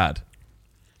kid's dad.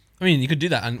 I mean, you could do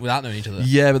that and without knowing each other.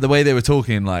 Yeah, but the way they were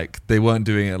talking, like they weren't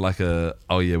doing it like a,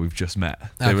 "Oh yeah, we've just met."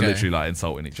 They were Okay. literally like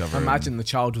insulting each other. Imagine the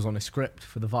child was on a script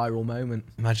for the viral moment.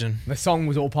 Imagine. The song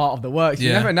was all part of the works. You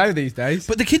Yeah. never know these days.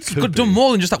 But the kid's Could done be.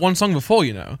 more than just that one song before,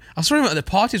 you know. I saw him at the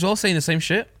party as well saying the same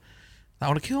shit. I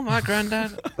want to kill my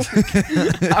granddad.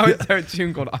 I went to a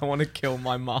tune called "I Want to Kill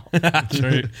My Mom."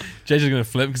 True. JJ's gonna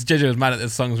flip because JJ was mad at the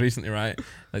songs recently, right?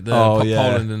 Like the oh Pop yeah,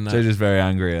 Poland and that. JJ's very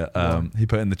angry at. He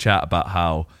put in the chat about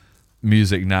how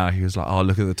music now. He was like, "Oh,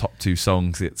 look at the top 2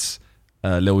 songs. It's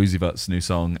Lil Uzi Vert's new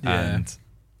song Yeah. and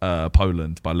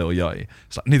Poland by Lil Yachty.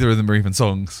 It's like neither of them are even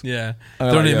songs. Yeah, Oh,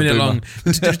 they're only yeah, a minute boomer. long.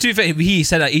 To be fair, he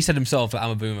said himself that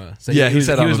I'm a boomer. So Yeah, he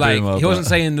said he I'm was a like, boomer, he wasn't but-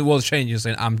 saying the world's changing. He was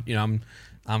saying I'm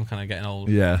kind of getting old.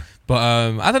 Yeah. But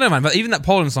I don't know, man. But even that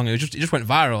Poland song, it just went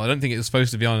viral. I don't think it was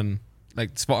supposed to be on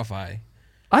like Spotify.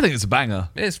 I think it's a banger.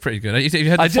 It's pretty good. If you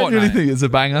heard the I genuinely Fortnite, think it's a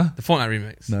banger. the Fortnite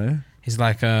remix. No. He's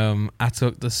like, I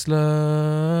took the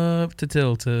slurp to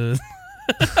Tilted.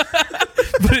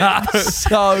 That's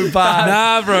so bad.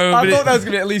 Nah, bro. I but thought it- there was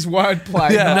gonna be at least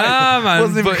wordplay. Yeah. Nah, man.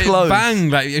 Wasn't even but close. it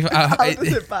banged. Like, How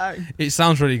does it bang? it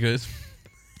sounds really good.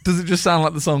 Does it just sound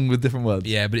like the song with different words?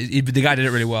 Yeah, but the guy did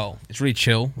it really well. It's really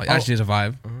chill. Like, actually, there's a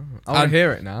vibe. I want to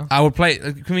hear it now. I would play.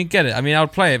 Can we get it? I mean, I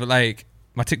would play it, but like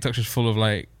my TikTok's just full of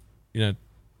like,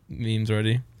 memes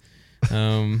already.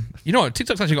 You know what?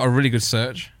 TikTok's actually got a really good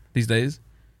search these days.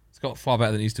 It's got far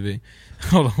better than it used to be.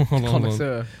 hold on.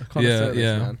 Connoisseur. Yeah.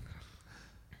 Man.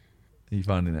 Are you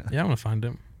finding it? Yeah, I want to find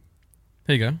it.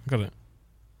 Here you go. Got it.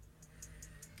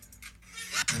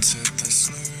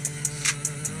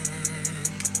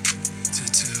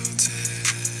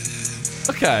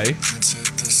 Okay.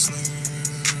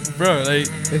 Bro, like,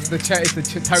 It's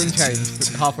the tone change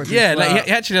halfway through. yeah, the like slur.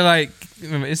 he actually like,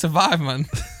 it's a vibe, man.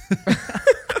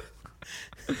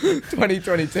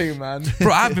 2022, man.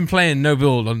 Bro, I've been playing no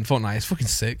build on Fortnite. It's fucking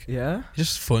sick. Yeah. It's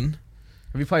just fun.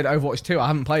 Have you played Overwatch 2? I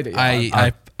haven't played it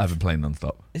yet. I've been playing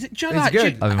non-stop. Is it just It's like,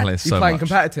 good. I've been playing You so playing much.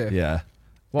 competitive? Yeah.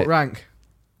 What rank?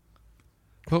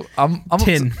 Well, I'm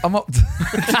Tin. I'm up to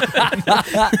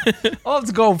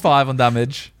gold 5 on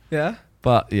damage. Yeah.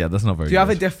 But yeah, that's not very Do you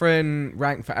have a good. different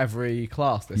rank for every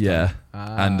class this Yeah. time?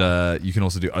 Ah. And you can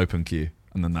also do open queue,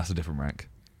 and then that's a different rank.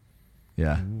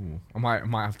 Yeah. Ooh, I might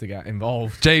have to get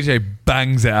involved. JJ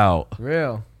bangs it out.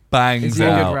 Real. Bangs Is it he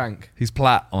a out. good rank? He's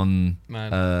plat on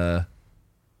man.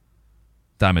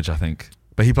 damage, I think.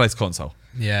 But he plays console.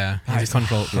 Yeah, he's a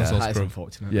console That is scrub.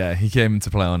 unfortunate. Yeah, he came to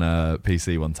play on a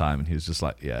PC one time, and he was just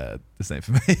like, "Yeah, this ain't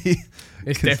for me."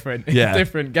 It's 'Cause- different. It's yeah.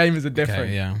 different. Gamers are different.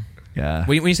 Okay, yeah. Yeah,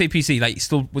 When you say PC, like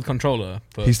still with controller,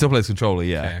 but he still plays controller.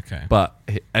 Yeah, okay. but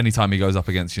anytime he goes up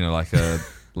against like a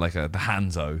the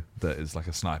Hanzo that is like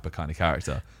a sniper kind of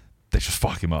character, they just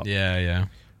fuck him up. Yeah.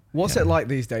 What's Yeah. it like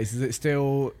these days? Is it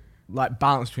still like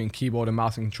balanced between keyboard and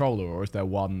mouse and controller, or is there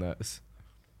one that's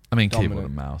I mean, Dominant. keyboard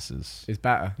and mouse is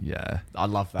better? yeah, I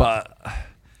love that. but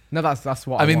no, that's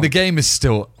what I mean, want. the game is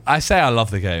still. I say I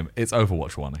love the game. It's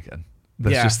Overwatch 1 again.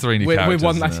 There's Yeah. just 3 new with characters.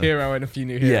 one and less a- hero and a few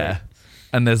new heroes. Yeah,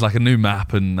 and there's like a new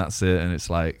map, and that's it. And it's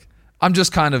like I'm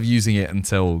just kind of using it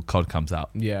until COD comes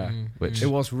out. Yeah. Which It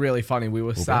was really funny. We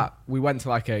went to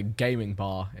like a gaming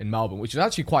bar in Melbourne, which is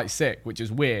actually quite sick, which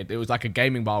is weird. It was like a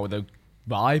gaming bar with a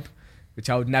vibe, which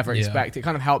I would never Yeah. expect. It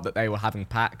kind of helped that they were having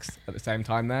PAX at the same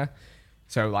time there.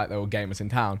 So like there were gamers in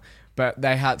town. But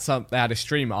they had a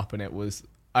stream up and it was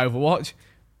Overwatch.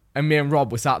 And me and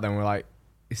Rob were sat there and we're like,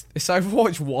 it's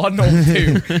Overwatch 1 or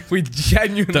 2? We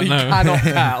genuinely Don't know. cannot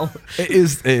tell. it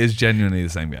is genuinely the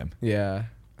same game. Yeah.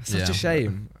 Such Yeah. a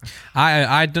shame.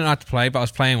 I don't know how to play, but I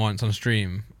was playing once on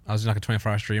stream. I was in like a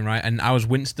 24-hour stream, right? And I was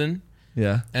Winston,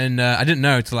 Yeah, and I didn't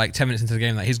know till like 10 minutes into the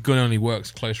game that his gun only works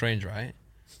close range, right?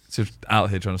 so out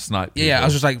here trying to snipe. Yeah, I people.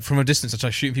 was just like from a distance, I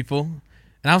started shooting people,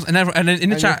 and then in the And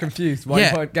you're chat, confused why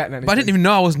yeah, you weren't getting anything. but I didn't even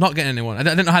know I was not getting anyone. I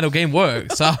didn't know how the game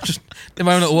worked, so I was just in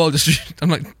my own little world. I'm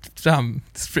like, damn,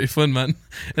 it's pretty fun, man.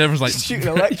 And everyone's like, Shooting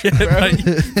electric, yeah, bro.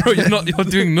 like, bro, you're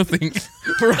doing nothing.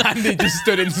 Randy just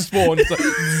stood into spawn. It's like,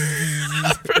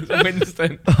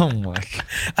 Winston. Oh my god.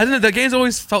 I don't know. The game's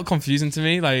always felt confusing to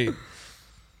me. Like,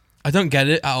 I don't get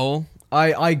it at all.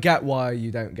 I get why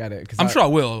you don't get it. Cause I'm sure I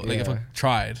will, like if yeah. I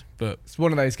tried, but It's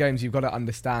one of those games you've got to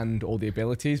understand all the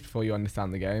abilities before you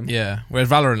understand the game. yeah. Whereas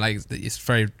Valorant, like, it's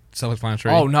very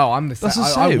self-explanatory. Oh no, I'm the That's same. the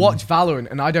I same. watch Valorant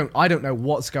and I don't know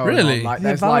what's going Really? on. Like Yeah,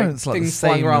 there's Valorant's like like the things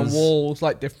flying same around as- walls,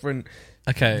 like different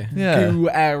okay. Yeah. goo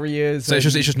areas. So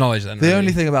it's and- just knowledge then. The really.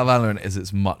 only thing about Valorant is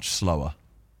it's much slower.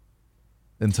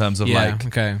 In terms of yeah, like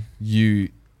okay.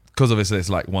 because obviously it's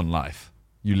like one life.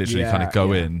 You literally kind Yeah, of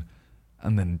go yeah. in,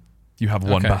 and then you have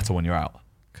one Okay. battle when you're out.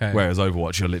 Okay. Whereas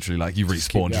Overwatch, you're literally like you Just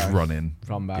keep respawn, just going. run in.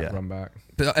 run back, Yeah. run back.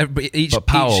 But each But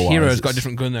power-wise, hero's got a it's-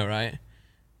 different gun though, right?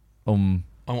 Um,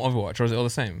 On Overwatch, or is it all the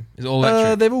same? Is it all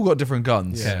electric? they've all got different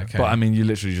guns. Yeah. Okay. But I mean, you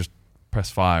literally just press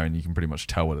fire, and you can pretty much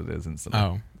tell what it is instantly.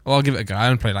 Oh. Well, I'll give it a go. I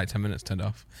only played like 10 minutes, turned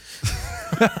off.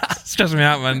 Stressed me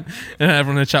out, man. And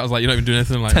everyone in the chat was like, you're not even doing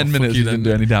anything. I'm like, 10 oh, fuck minutes, you you didn't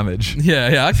then. do any damage.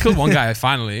 Yeah. I killed one guy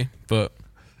finally, but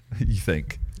You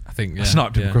think? I think, yeah. I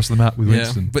sniped him yeah. across the map with Yeah.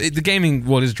 Winston. But the gaming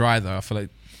world is dry though. I feel like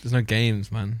there's no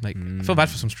games, man. Like, I feel bad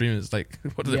for some streamers. Like,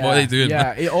 what are they doing?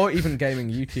 Yeah, man? or even gaming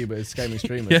YouTubers, gaming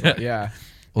streamers. Yeah. Like, yeah.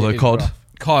 Although It is COD, rough.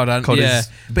 COD. And, COD yeah. is,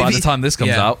 by the time this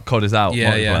comes out, COD is out.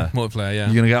 Yeah, multiplayer. Multiplayer, yeah.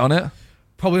 You gonna get on it?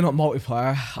 Probably not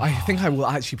multiplayer. I think I will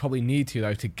actually probably need to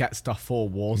though to get stuff for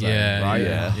Warzone. Yeah, right?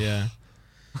 yeah.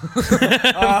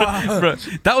 Bro,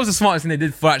 that was the smartest thing they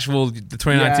did for actual the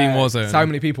 2019 Yeah, Warzone. so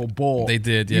many people bought. They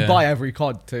did, You yeah. buy every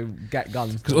COD to get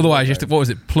guns. Because otherwise, you have to. What was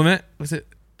it? Plummet? Was it?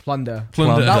 Plunder.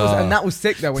 Plunder. That was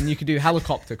sick though when you could do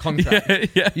helicopter contract.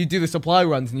 Yeah. You'd do the supply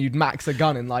runs and you'd max a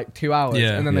gun in like 2 hours,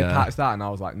 Yeah. and then they Yeah. patched that, and I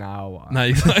was like, now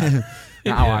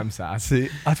Yeah. I'm sad. See,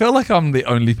 I feel like I'm the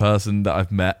only person that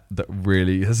I've met that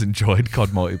really has enjoyed COD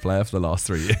multiplayer for the last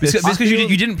 3 years. Because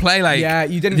you didn't play like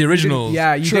You didn't the originals.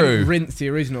 You True. didn't rinse the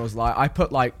originals. Like I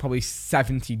put like probably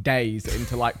 70 days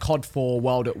into like COD 4,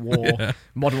 World at War, Yeah.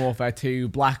 Modern Warfare 2,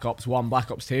 Black Ops 1,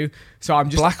 Black Ops 2. So I'm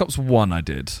just Black Ops 1 I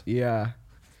did, yeah.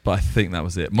 but I think that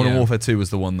was it. Modern Yeah. Warfare 2 was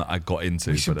the one that I got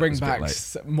into. We should but it bring was a bit back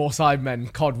late. more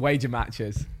Sidemen COD wager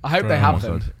matches. I hope Bro, they oh have my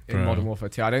them God. in Bro. Modern Warfare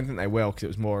 2. I don't think they will because it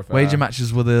was more of a Wager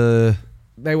matches were the...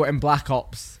 They were in Black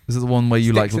Ops. Is it the one where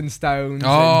you Sticks like... and Stones.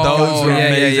 Oh, Those were yeah,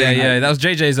 amazing. yeah. That was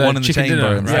JJ's One in the chicken chamber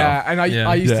dinner. and Right? yeah, and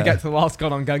I used Yeah. to get to the last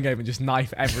gun on gun game and just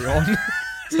knife everyone.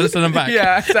 So send them back.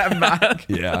 yeah, set them back.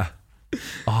 Yeah.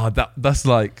 Oh, that's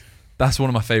one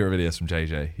of my favorite videos from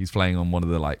JJ. He's playing on one of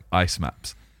the like ice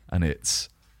maps, and it's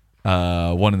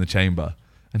one in the chamber,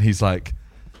 and he's like,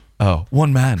 "Oh,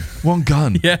 one man, one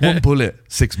gun, Yeah. one bullet,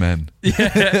 6 men."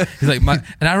 Yeah. He's like,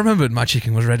 and I remembered my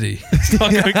chicken was ready.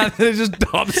 And then it's just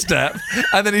dubstep,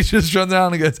 and then he just runs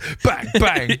around and goes bang,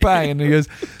 bang, bang, and he goes.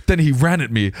 Then he ran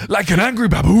at me like an angry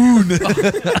baboon,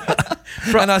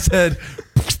 and I said,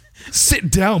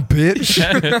 "Sit down,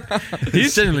 bitch."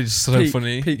 He's genuinely just so Peak-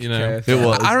 funny. peak You know, chaos. It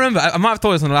was. I remember. I might have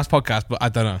told this on the last podcast, but I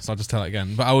don't know, so I'll just tell it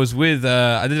again. But I was with.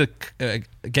 I did a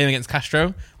game against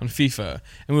Castro on FIFA, and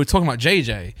we were talking about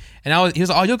JJ, and he was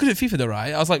like, "Oh, you're good at FIFA, though,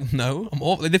 right?" I was like, "No, I'm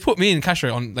awful." They put me and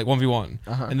Castro on like 1v1,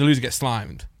 and the loser gets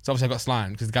slimed. So obviously I got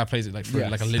slimed because the guy plays it like for Yes.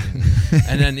 like a living.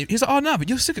 And then he was like, "Oh no, but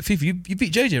you're sick at FIFA. You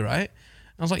beat JJ, right?"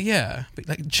 I was like, "Yeah, but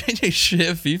like JJ shit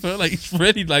at FIFA. Like he's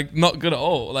really like not good at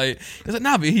all." Like he was like,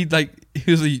 "Nah, but he was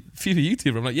a FIFA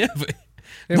YouTuber." I'm like, "Yeah, but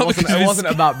It not wasn't, because of it his wasn't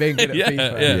about being good at Yeah,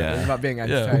 FIFA. yeah. It was about being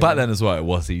entertaining. Well, back then as well, it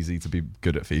was easy to be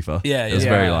good at FIFA. Yeah, It was yeah.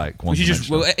 very Yeah. like Which you just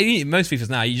one-dimensional. most FIFAs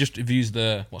now you just views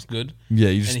the what's good, Yeah,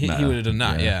 you just and he nah. would have done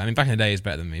that. Yeah. I mean back in the day he's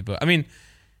better than me, but I mean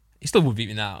he still would beat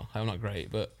me now. I'm not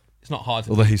great, but it's not hard to.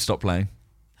 Although he stopped playing.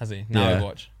 Has he? Now Yeah. I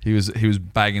watch. He was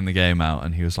bagging the game out,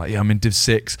 and he was like, "Yeah, I'm in Div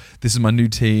 6. This is my new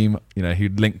team." You know,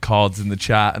 he'd link cards in the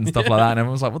chat and stuff like that, and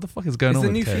everyone was like, "What the fuck is going Is on?"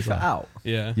 the new with KSI? FIFA out?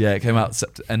 Yeah. Yeah, it came out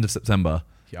end of September,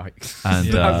 Yikes. and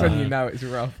That's when you know it's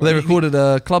rough. they recorded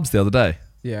clubs the other day.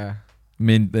 Yeah.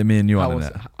 Me and you How on was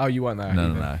it. it? Oh, you weren't there. No,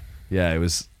 either. no. Yeah, it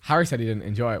was. Harry said he didn't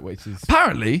enjoy it, which is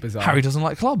Apparently, Bizarre. Harry doesn't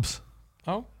like clubs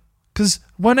Oh. because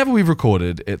whenever we've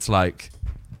recorded, it's like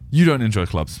you don't enjoy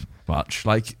clubs much.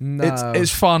 Like No.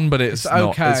 it's fun, but it's not.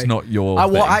 okay. It's not your. Well,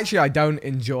 thing. actually, I don't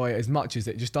enjoy it as much as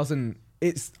it just doesn't.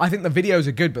 I think the videos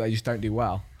are good, but they just don't do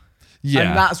well. Yeah.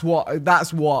 And that's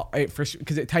what it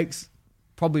because it takes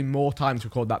probably more time to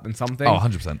record that than something. Oh,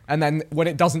 100%. And then when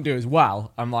it doesn't do as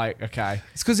well, I'm like, okay.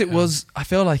 It's because it was. I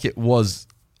feel like it was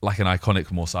like an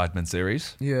iconic More Sidemen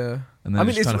series. Yeah. And then I it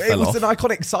mean, just it kinda fell was off. an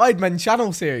iconic Sidemen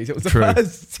channel series. It was the True.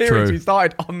 first series True. we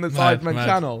started on the Sidemen mad.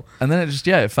 channel. And then it just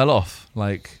it fell off.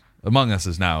 Like Among Us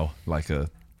is now like a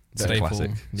Staple,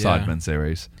 classic yeah. Sidemen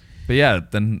series. But yeah,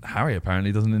 then Harry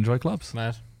apparently doesn't enjoy clubs.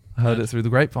 Mad. I heard it through the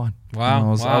grapevine. Wow. And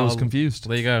I was wow. confused.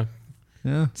 There you go.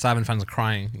 Yeah. Simon fans are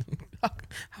crying.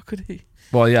 How could he?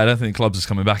 Well, yeah, I don't think clubs is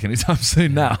coming back anytime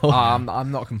soon now.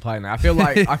 I'm not complaining. I feel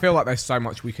like there's so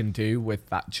much we can do with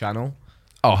that channel.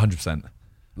 Oh, 100%.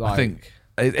 Like, I think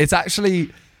it's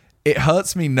actually, it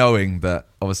hurts me knowing that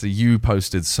obviously you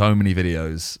posted so many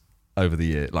videos over the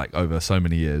year, like over so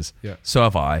many years. Yeah. So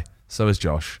have I. So has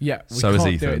Josh. yeah, we So is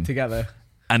can't do Ethan. it together.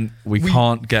 And we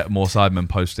can't get more Sidemen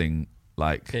posting.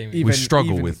 Like Gaming. we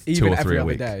struggle Even- with even 2 or every 3 a other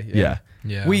week. day, Yeah. yeah.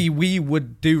 Yeah. We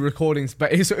would do recordings,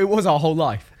 but it was our whole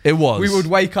life. It was. We would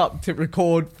wake up to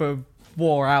record for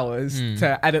 4 hours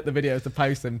to edit the videos, to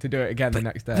post them, to do it again the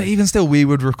next day. But even still, we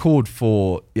would record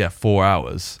for 4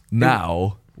 hours.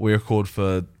 Now we record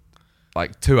for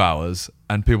like 2 hours,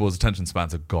 and people's attention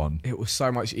spans are gone. It was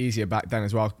so much easier back then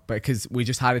as well, because we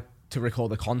just had to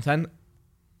record the content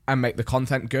and make the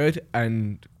content good.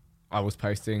 And I was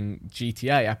posting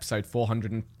GTA episode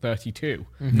 432.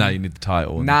 Now you need the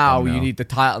title. and the Now thumbnail. you need the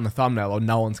title and the thumbnail, or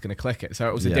no one's going to click it. So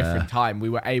it was a Yeah. different time. We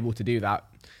were able to do that.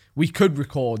 We could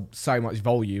record so much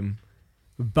volume,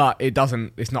 but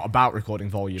it's not about recording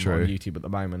volume True. on YouTube at the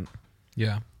moment.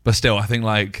 Yeah. But still, I think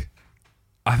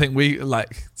we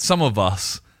some of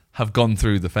us have gone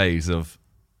through the phase of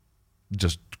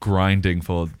just grinding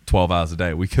for 12 hours a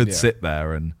day. We could Yeah. sit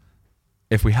there, and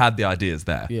if we had the ideas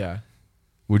there, Yeah.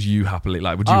 would you happily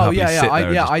sit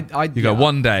there? You go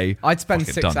one day. I'd spend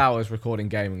fucking 6 done. hours recording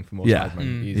gaming for more Yeah.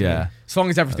 time. Easily. Yeah. As long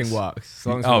as everything works. As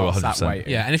long as we're not sat 100%.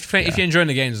 waiting. Yeah, and if you're enjoying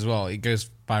the games as well, it goes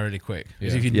by really quick.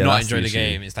 Because Yeah. if you're Yeah, not that's the enjoying the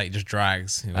issue. game, it's like it just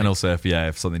drags. And also,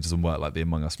 if something doesn't work, like the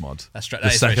Among Us mod, that the is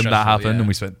very second that stressful, happened, yeah. and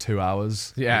we spent 2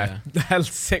 hours. Yeah.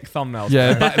 Sick thumbnails.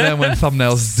 Yeah, bro. back then when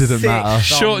thumbnails didn't Sick matter.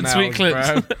 Short and sweet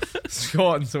thumbnails, bro.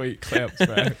 Short and sweet clips,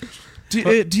 bro.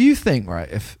 Do you think, right,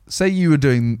 if say you were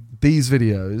doing these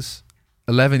videos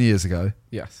 11 years ago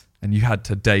Yes. and you had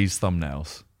today's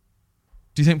thumbnails,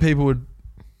 do you think people would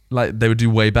they would do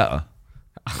way better?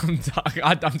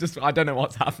 I don't know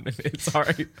what's happening here.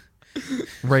 Sorry.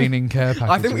 Raining care packages.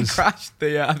 I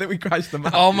think we crashed the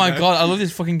map. Oh my you know? god, I love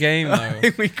this fucking game I though.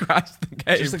 think we crashed the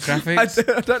game. Just the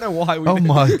graphics. I don't know why we. Oh did-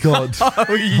 my god.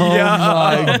 Oh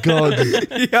yeah. Oh my god.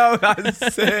 Yo,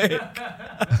 that's sick.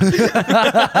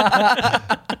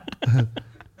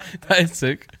 That is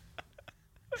sick.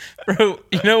 Bro,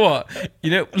 you know what?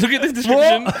 Look at the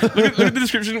description. Look at the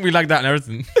description. We lagged out and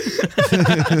everything.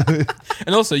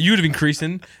 And also, you would have been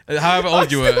creasing, however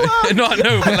old you were. No, I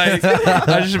know, but like,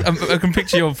 I can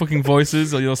picture your fucking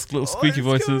voices or your little squeaky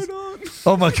What's voices. going on?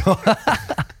 Oh my god.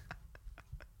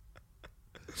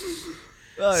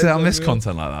 That See, is I miss unreal.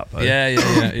 content like that, though.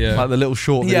 Yeah. Like the little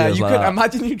short videos Yeah, you like could that.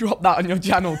 imagine you drop that on your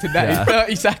channel today. Yeah.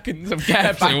 30 seconds of care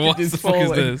Like, what packages the fuck is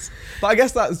falling. this? But I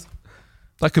guess that's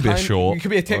That could be a kind- short. It could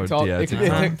be a TikTok. yeah, It could be a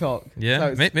TikTok. TikTok. Yeah, So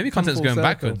it's maybe come content's full going circle.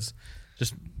 backwards.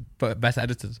 Just better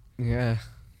edited. Yeah.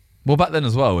 Well, back then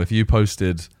as well, if you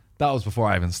posted, that was before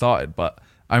I even started, but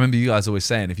I remember you guys always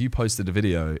saying if you posted a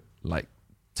video like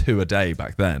 2 a day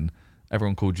back then,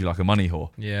 everyone called you like a money whore.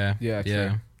 Yeah. Yeah, true.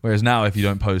 Yeah. Whereas now, if you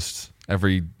don't post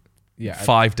every Yeah.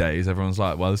 5 days, everyone's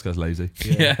like, well, this guy's lazy.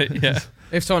 Yeah. Yeah.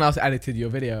 If someone else edited your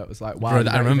video, it was like, wow, Bro, you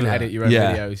I don't remember even that. edit your own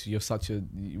Yeah. videos. You're such a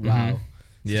wow.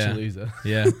 Such Yeah. a loser.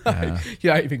 Yeah. Yeah. You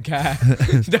don't even care.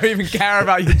 You don't even care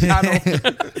about your channel.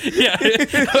 Yeah.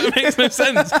 That makes no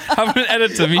sense. Having an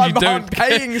editor means you I'm don't.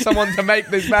 paying someone to make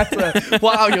this better.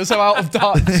 Wow, you're so out of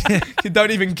touch. You don't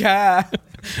even care.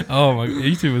 Oh my!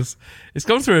 YouTube it's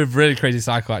gone through a really crazy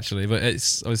cycle actually, but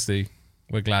it's obviously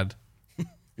we're glad.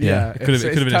 Yeah. It could have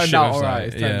been a turned shit out website. alright.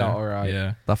 It's turned out alright.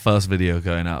 Yeah. That first video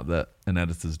going out that an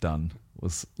editor's done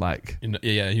was like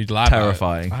You'd lie about it.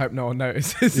 terrifying. I hope no one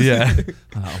notices. Yeah.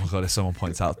 Oh my god, if someone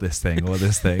points out this thing or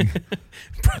this thing.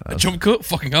 A jump cut?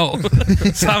 Fucking hell.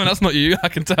 Simon, that's not you. I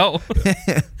can tell.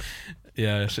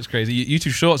 Yeah, shit's crazy.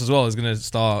 YouTube Shorts as well is going to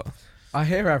start. I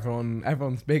hear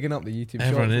everyone's bigging up the YouTube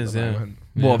Everyone Shorts is, at the yeah. moment.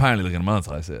 Well, apparently they're going to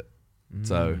monetize it.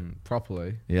 So,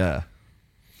 Properly. yeah.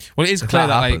 Well, it is If clear that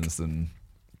that happens, then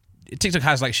TikTok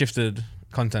has shifted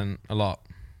content a lot,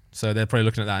 so they're probably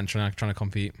looking at that and trying to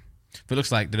compete. But it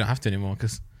looks like they don't have to anymore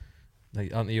because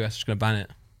aren't the US just going to ban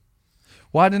it?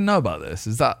 well, I didn't know about this.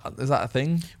 Is that a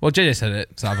thing? Well, JJ said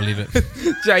it, so I believe it.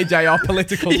 JJ, our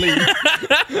political lead.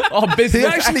 Our business, He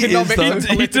actually is, economics,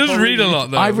 though. and He does political read a lead.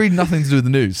 lot though. I read nothing to do with the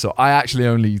news, so I actually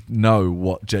only know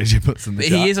what JJ puts in the But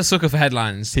chat. he is a sucker for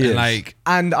headlines. He and is.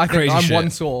 And I think Crazy I'm shit. one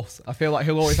source. I feel like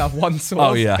he'll always have one source.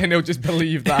 Oh, yeah. And he'll just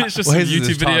believe that. It's just Well, some his is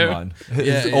his YouTube video.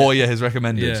 timeline. His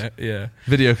recommended Yeah, yeah.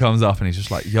 video comes up and he's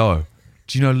just like, yo,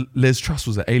 do you know Liz Truss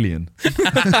was an alien?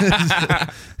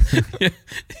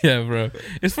 Yeah, bro.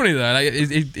 It's funny though. Like,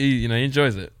 he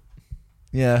enjoys it.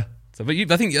 Yeah. So, but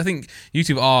I think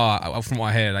YouTube are, from what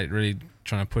I hear, really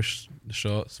trying to push the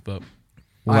shorts. But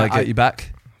Will that get you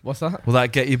back? What's that? Will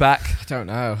that get you back? I don't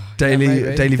know. Daily-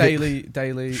 maybe. daily Vic-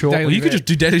 daily Short? daily well, you could Vic. just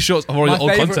do daily shorts of all My your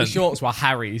old favourite content. shorts were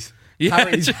Harry's. Yeah.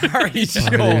 Harry's Oh,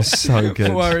 they were shorts so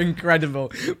good. were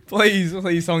incredible. Please,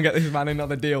 someone get this man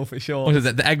another deal for shorts. What is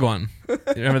it? The egg one. You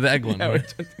remember the egg one? Yeah,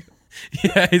 right?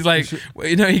 Yeah, he's like,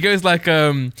 he goes like,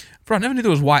 bro, I never knew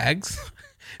there was white eggs.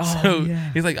 So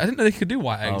yeah. he's like, I didn't know they could do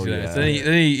white eggs. Oh, you know? yeah. So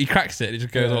then he cracks it. And it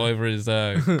just goes Yeah. all over his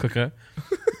cooker.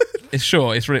 It's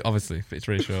short. It's really it's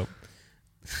really short.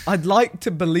 I'd like to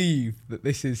believe that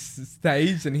this is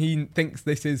staged and he thinks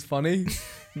this is funny,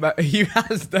 but he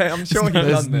has. I'm sure he's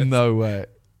There's done this. no way.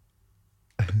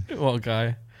 What a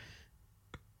guy.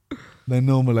 They're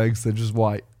normal eggs, they're just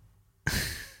white.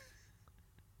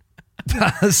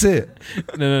 That's it.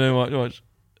 No, watch.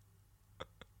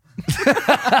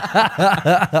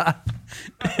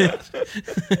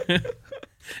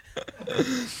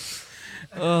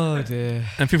 Oh dear.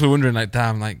 And people are wondering, like,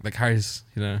 damn, like Harry's,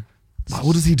 Like,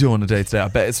 what does he do on a day to day? I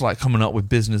bet it's like coming up with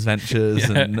business ventures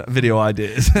and video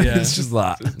ideas. Yeah. It's just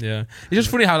that. Yeah, it's just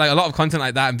funny how like a lot of content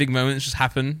like that and big moments just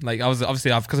happen. Like I was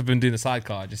obviously because I've been doing the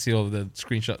sidecar, I just see all of the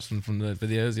screenshots from the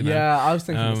videos. You know? Yeah, I was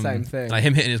thinking the same thing. Like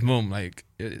him hitting his mum, like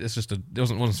it's just it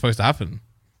wasn't supposed to happen.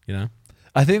 You know.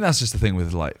 I think that's just the thing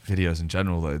with like videos in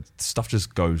general, though. Stuff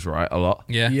just goes right a lot.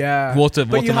 Yeah. Yeah.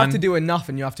 But you have to do enough,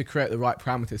 and you have to create the right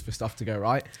parameters for stuff to go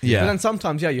right. Yeah. But then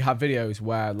sometimes, you have videos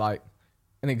where, like,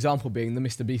 an example being the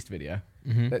Mr. Beast video,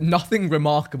 Mm-hmm. that nothing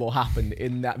remarkable happened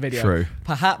in that video. True.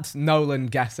 Perhaps Nolan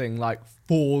guessing like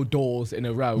 4 doors in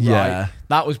a row, Yeah. right?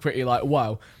 That was pretty like,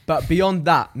 whoa. But beyond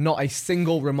that, not a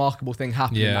single remarkable thing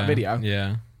happened in that video.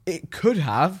 Yeah. It could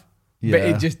have, but Yeah.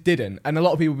 it just didn't. And a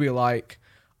lot of people be like,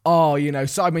 oh,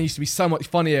 Sidemen used to be so much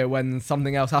funnier when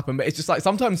something else happened. But it's just like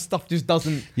sometimes stuff just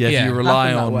doesn't. Yeah, Yeah. if you rely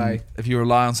Happen that on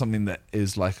way. something that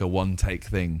is like a one take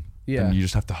thing, Yeah. then you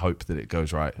just have to hope that it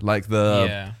goes right. Like the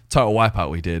Yeah. total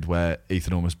wipeout we did where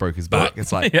Ethan almost broke his back.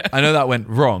 It's like Yeah. I know that went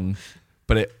wrong,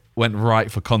 but it went right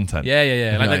for content. Yeah.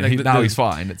 You know, Like now he's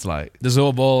fine. It's like the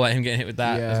Zor ball, like him getting hit with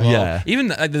that Yeah. as well. Yeah. Even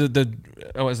like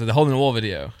the hole in the wall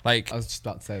video, like I was just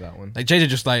about to say that one. JJ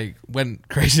just like went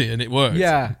crazy and it worked.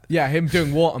 Yeah, him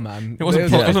doing Waterman. It wasn't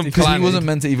was pro- like it wasn't 50-50. because he planning. wasn't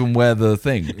meant to even wear the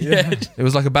thing. Yeah. It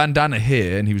was like a bandana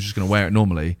here, and he was just going to wear it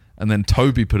normally. And then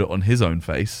Toby put it on his own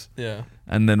face, Yeah.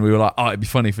 and then we were like, "Oh, it'd be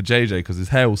funny for JJ because his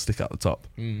hair will stick out the top."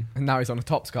 Mm. And now he's on a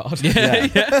Tops card. Yeah.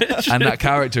 And that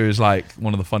character is like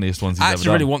one of the funniest ones he's I ever actually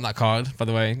done. really want that card, by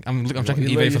the way. I'm checking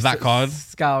You eBay look, for that you're card.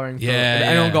 Scouring. For Yeah, it.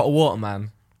 Anyone yeah. got a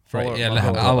Waterman? Right, yeah,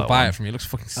 I'll I'll that buy one. it from you. It looks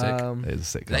fucking sick. It is a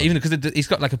sick. Like, card. even because he's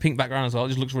got like a pink background as well. It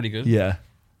just looks really good. Yeah.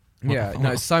 Yeah,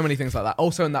 no, so many things like that.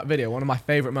 Also in that video, one of my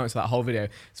favourite moments of that whole video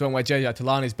is when where JJ had to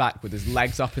lie on his back with his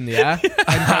legs up in the air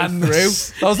and go through.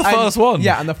 That was the And- first one.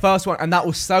 Yeah, and the first one, and that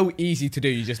was so easy to do.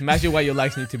 You just measure where your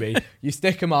legs need to be. You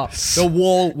stick them up. The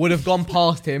wall would have gone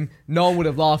past him. No one would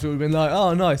have laughed. It would have been like,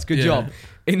 oh, nice, good Yeah. job.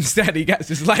 Instead, he gets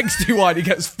his legs too wide. He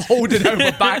gets folded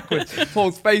over backwards,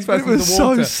 falls face first It into was the so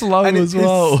water. slow and it's as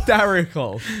well.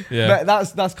 hysterical. Yeah.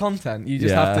 But that's content. You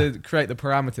just Yeah. have to create the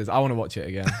parameters. I want to watch it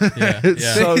again. Yeah. It's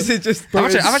yeah. so- This is just.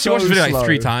 I've actually watched the video like slow.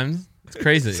 3 times. It's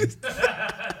crazy.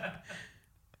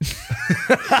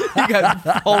 He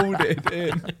gets folded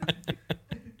in.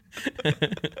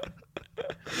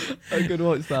 I could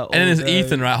watch that. And then there's all day.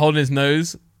 Ethan, right, holding his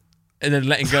nose and then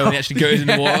letting go and he actually goes in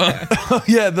the water.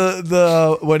 Yeah,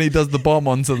 the when he does the bomb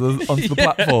onto the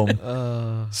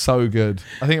platform. So good.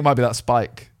 I think it might be that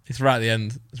spike. It's right at the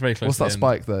end. It's very close. What's to that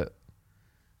the end. spike that?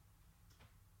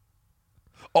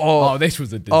 Oh, this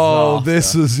was a disaster. Oh,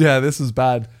 this was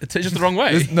bad. It's just the wrong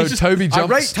way. No, He's just- Toby I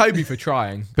jumps, rate Toby for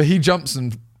trying. but he jumps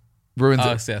and ruins Oh,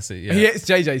 I it. see. Yeah. He hits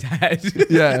JJ's head.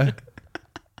 Yeah.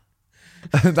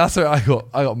 That's where I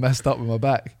got messed up with my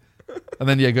back. And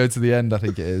then go to the end, I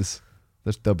think it is.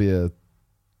 There'll be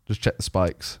just check the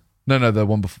spikes. No, the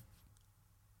one before.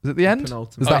 Is it the end?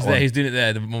 Penultimate. Is Oh, that he's there. one? He's doing it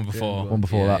there. The one before. One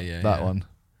before Yeah, that yeah. one.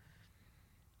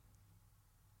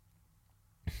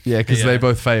 Yeah, because Yeah. they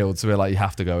both failed, so we're like, you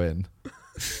have to go in.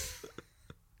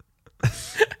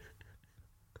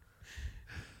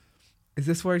 Is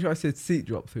this where he tries to seat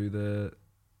drop through the?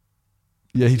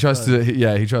 Yeah, he tries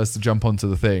to jump onto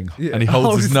the thing, Yeah. and he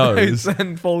holds his nose.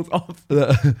 and falls off.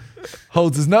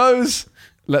 Holds his nose.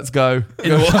 Let's go. In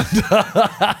the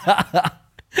water.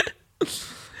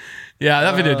 Yeah,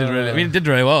 that video did really. I mean, it did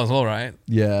really well as well, right?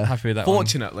 Yeah. Happy with that one.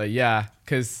 Fortunately, yeah,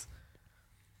 because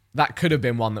that could have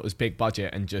been one that was big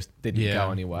budget and just didn't Yeah.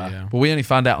 go anywhere. Yeah. But we only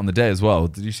found out on the day as well.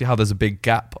 Did you see how there's a big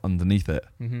gap underneath it?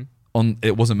 Mm-hmm.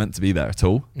 It wasn't meant to be there at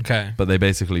all, Okay. but they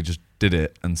basically just did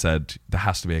it and said there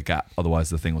has to be a gap,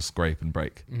 otherwise the thing will scrape and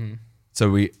break. Mm-hmm.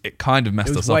 So it kind of messed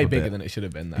It us was up way a bigger bit. than it should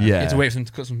have been there. Yeah. You had to wait for them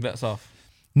to cut some bits off.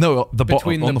 No, the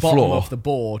Between bottom on the the bottom floor. of the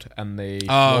board and the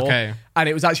Oh, floor. okay. And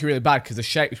it was actually really bad because the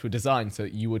shapes were designed so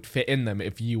that you would fit in them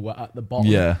if you were at the bottom.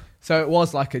 Yeah. So it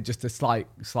was like just a slight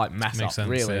mess Makes up, sense.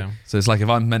 really. Yeah. So it's like if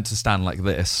I'm meant to stand like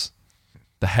this,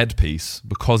 the headpiece,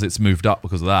 because it's moved up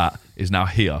because of that, is now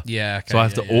here. Yeah. Okay. So I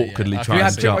have to yeah, yeah, awkwardly yeah. try We and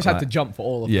had pretty much jump had to that. jump for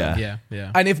all of Yeah. them. Yeah.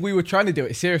 Yeah. And if we were trying to do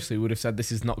it seriously, we would have said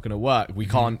this is not going to work. We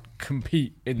can't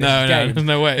compete in this No, game. there's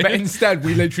no way. But instead,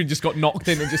 we literally just got knocked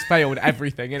in and just failed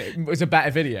everything, and it was a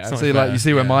better video. It's not See, fair. like you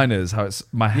see where Yeah. mine is, how it's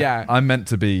my. Yeah. I'm meant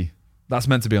to be. That's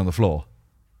meant to be on the floor,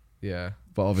 Yeah,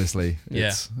 but obviously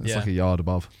it's Yeah. like a yard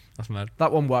above. That's mad.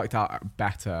 that one worked out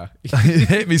better. It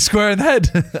hit me square in the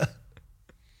head.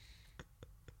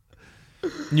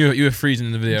 You were freezing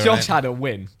in the video. Josh right? had a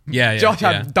win. Yeah. Josh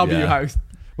yeah. had W Yeah. host.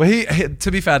 Well, he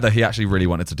to be fair though, he actually really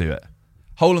wanted to do it.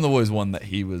 Hole in the Wall is one that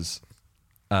he was.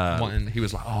 Wanting- He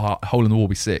was like, "Oh, Hole in the Wall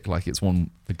be sick." Like it's one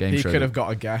the game He show. could have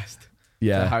got a guest.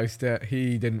 Yeah. host it.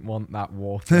 He didn't want that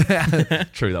water.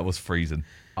 True, that was freezing.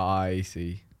 I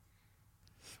see.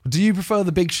 Do you prefer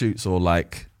the big shoots or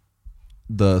like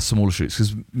the smaller shoots?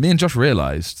 Because me and Josh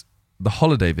realised the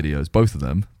holiday videos, both of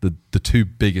them, the two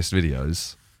biggest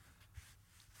videos,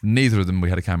 neither of them we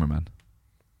had a cameraman.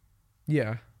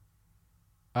 Yeah.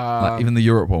 Like even the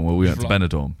Europe one where we went to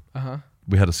Benidorm, Uh-huh.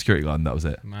 we had a security guard and that was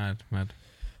it. Mad.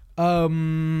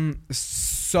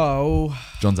 So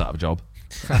John's out of a job.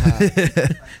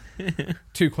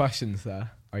 two questions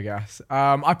there, I guess.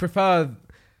 I prefer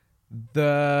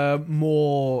the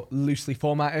more loosely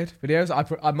formatted videos.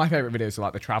 My favorite videos are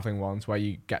like the traveling ones where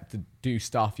you get to do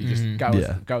stuff. You just go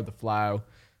with the flow.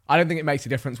 I don't think it makes a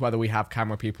difference whether we have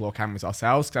camera people or cameras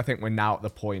ourselves, because I think we're now at the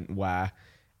point where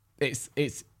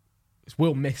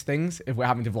we'll miss things if we're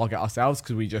having to vlog it ourselves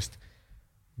because we just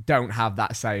don't have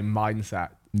that same mindset.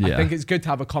 I think it's good to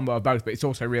have a combo of both, but it's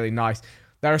also really nice.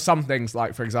 There are some things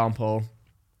like, for example,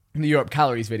 in the Europe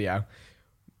Calories video,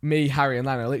 me, Harry and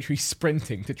Len are literally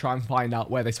sprinting to try and find out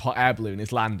where this hot air balloon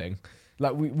is landing.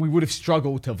 Like we would have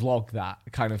struggled to vlog that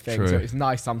kind of thing. True. So it's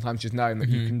nice sometimes just knowing that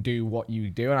you can do what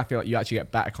you do. And I feel like you actually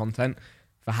get better content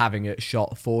for having it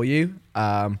shot for you.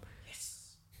 Hey,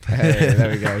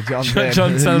 there we go.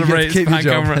 John celebrates keep behind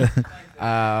your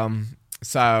camera.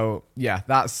 So yeah,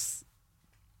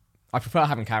 I prefer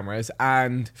having cameras,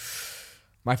 and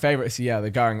my favorites, they're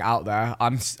going out there.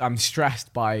 I'm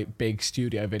stressed by big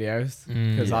studio videos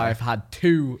because I've had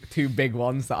two big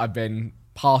ones that I've been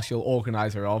partial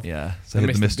organizer of. Yeah. So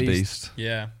hit the Mr. Beast.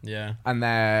 Yeah. And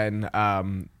then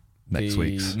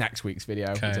Next week's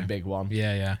video is a big one.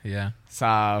 Yeah.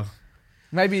 So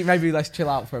maybe let's chill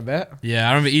out for a bit. Yeah,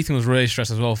 I remember Ethan was really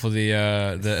stressed as well for the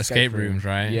escape rooms,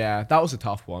 right? Yeah, that was a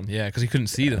tough one. Yeah, because he couldn't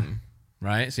see them,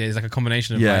 right? So yeah, it's like a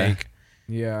combination of like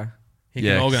Yeah. he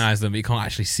can organize them, but he can't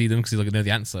actually see them because he's like know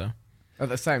the answer. At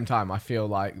the same time, I feel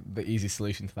like the easy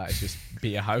solution to that is just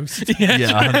be a host. Yeah,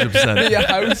 100%. Be a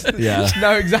host. Yeah. Just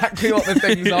know exactly what the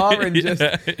things are and just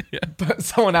put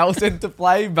someone else into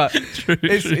play. But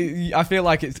I feel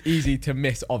like it's easy to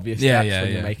miss obvious steps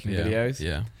when you're making videos.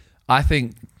 Yeah. I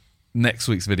think next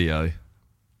week's video,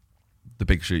 the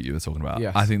big shoot you were talking about,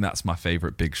 Yes. I think that's my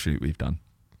favourite big shoot we've done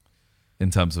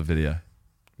in terms of video.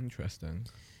 Interesting.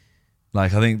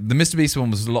 Like, I think the Mr. Beast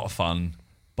one was a lot of fun,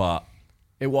 but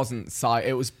It wasn't side.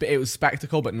 It was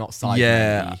spectacle, but not side.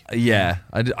 yeah.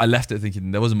 I left it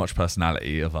thinking there wasn't much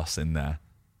personality of us in there,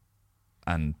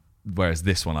 and whereas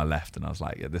this one I left and I was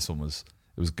like, yeah, this one was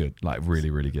good, like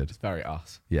really, really good. It's very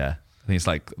us. Yeah, I think it's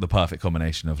like the perfect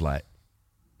combination of like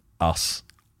us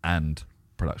and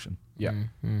production. Yeah,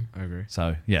 I agree.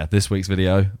 So yeah, this week's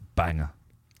video, banger.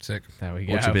 Sick. There we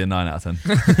go. What should be a 9 out of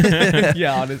 10?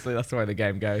 Yeah, honestly, that's the way the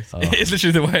game goes. Oh. It's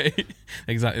literally the way,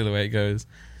 exactly the way it goes.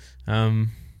 But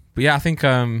yeah, I think.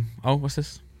 What's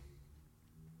this?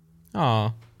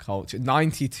 Oh, Culture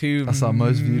 92. That's our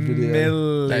most viewed video.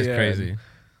 Million. that's crazy.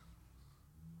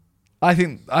 I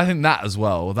think that as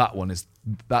well.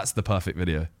 That's the perfect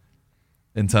video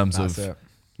in terms That's of it.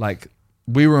 like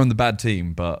we were on the bad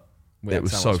team, but We it had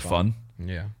was so so much fun.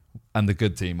 Yeah. And the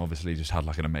good team obviously just had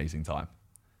like an amazing time.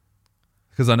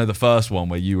 Because I know the first one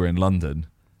where you were in London,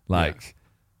 like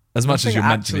as much as you're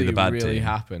meant to be the bad really team,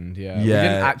 happened. Yeah, Yeah. we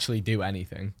didn't actually do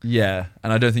anything. yeah.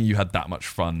 And I don't think you had that much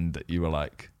fun that you were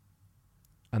like,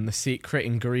 And the secret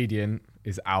ingredient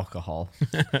is alcohol.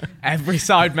 Every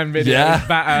Sidemen video is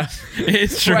better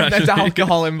It's true. when there's actually.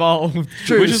 alcohol involved.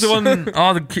 Which is the one?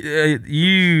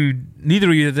 Neither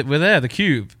of you that were there. The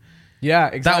cube. Yeah,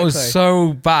 exactly. That was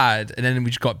so bad, and then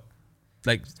we just got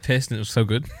like pissed, and it was so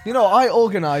good. You know, I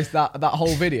organised that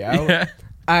whole video. Yeah.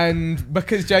 And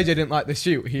because JJ didn't like the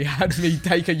shoot, he had me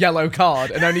take a yellow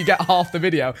card and only get half the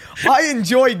video. I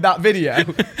enjoyed that video.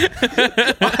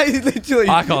 I literally.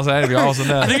 I can't say anything. I wasn't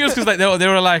there. I think it was because like they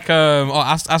were like,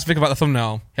 ask Vic about the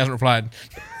thumbnail. He hasn't replied.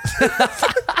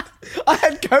 I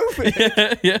had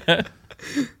COVID. Yeah.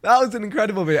 That was an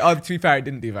incredible video. Oh, to be fair, it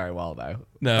didn't do very well though.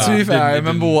 No. To be fair, I it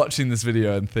remember didn't. watching this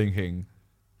video and thinking,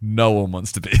 no one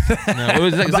wants to be there. No, it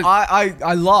was like, But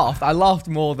I laughed. I laughed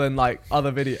more than like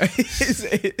other videos.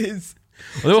 it is.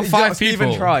 there were 5 Stephen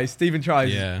people. Stephen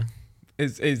tries. Yeah.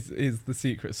 Is the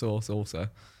secret sauce also?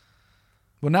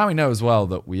 Well, now we know as well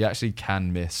that we actually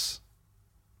can miss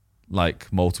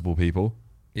like multiple people.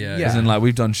 Yeah. Yeah. As in, like,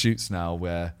 we've done shoots now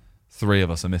where 3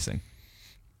 of us are missing.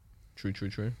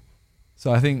 True.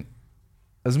 So I think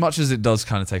as much as it does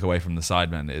kind of take away from the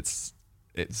Sidemen, it's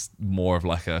more of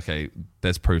like, okay,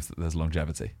 there's proof that there's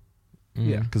longevity.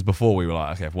 Yeah. Because before we were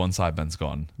like, okay, if one Sidemen's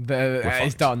gone, It's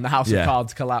fucked. done. The House Yeah. of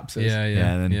Cards collapses. Yeah.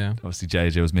 and then obviously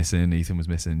JJ was missing, Ethan was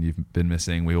missing, you've been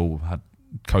missing, we all had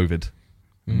COVID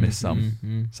and missed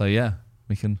some. So yeah,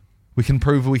 We can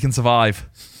prove we can survive.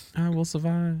 I will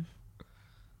survive.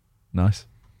 Nice.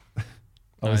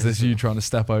 Oh, is Nice. this you trying to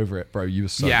step over it, bro? You were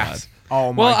so Yes.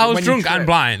 Oh my Well, I was when you drunk and trip-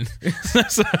 blind.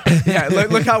 So- Yeah,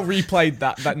 look how replayed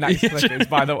that next Yeah, clip is,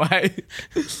 by the way.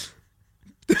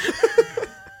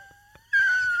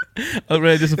 I'm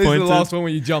really This is the disappointed. last one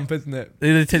where you jump, isn't it?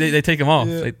 They take him off.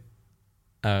 Yeah.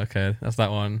 Oh, okay. That's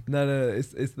that one. No, it's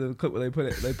the clip where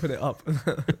they put it up.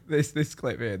 this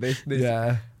clip here. This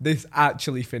Yeah. this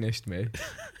actually finished me.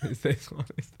 It's this one.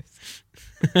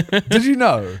 Did you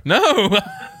know? No. I Because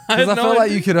had I no felt like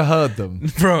idea. you could have heard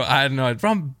them. Bro, I had no idea.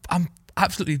 Bro, I'm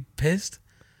absolutely pissed.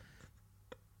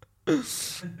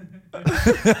 It's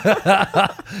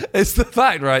the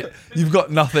fact, right? You've got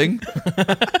nothing,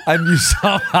 and you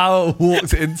somehow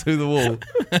walked into the wall.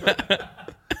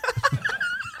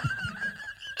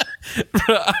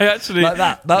 Bro, I actually. Like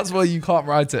that. That's where you can't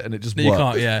write it, and it just You works.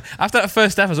 can't, yeah. After that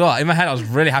first step as well, in my head, I was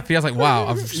really happy. I was like, wow,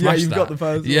 I've smashed you've that. got the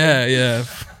first one. Yeah, yeah.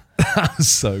 That was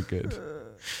so good.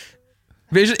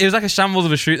 But it was like a shambles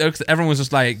of a shoot, though, because everyone was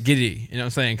just like giddy. You know what I'm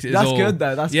saying? 'Cause it was That's good,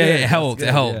 though. That's yeah, good. yeah, it That's helped. good,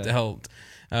 It helped. yeah. It helped.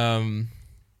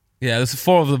 Yeah, there's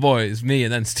 4 of the boys, me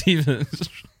and then Steven.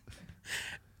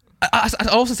 I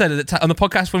also said on the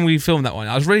podcast when we filmed that one,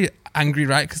 I was really angry,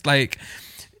 right? Because like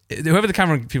whoever the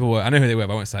camera people were, I know who they were,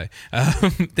 but I won't say.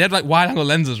 They had like wide angle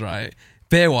lenses, right?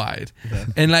 Bare wide,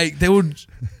 and like they would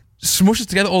smush us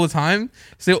together all the time.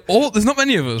 So there's not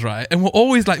many of us, right? And we're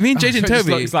always like me and JJ and So it just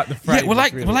Toby. looks like the yeah, frame we're is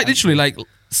like really we're like empty. literally like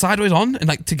sideways on and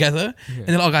like together. And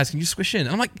they're like, oh guys, can you squish in? And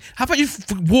I'm like, how about you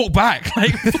walk back?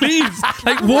 Like please,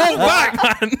 like walk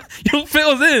back, man. You'll fit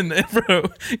us in, bro.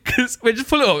 Because we just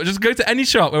pull it up. Just go to any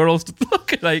shop where we're all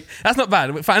look like that's not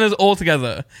bad. We find us all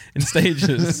together in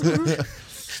stages.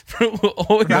 Bro, we're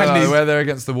always- Where they're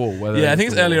against the wall. yeah, I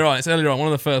think it's earlier on. It's earlier on. One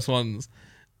of the first ones.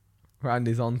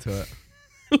 Randy's onto it.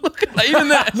 Look at like, even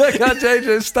there. Look how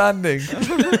JJ's standing.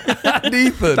 And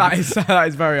Ethan. That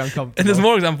is very uncomfortable. And there's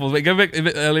more examples. Wait, go back a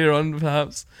bit earlier on,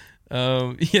 perhaps.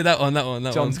 Yeah, that one.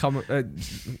 John's coming. Not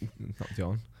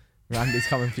John. Randy's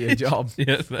coming for your job.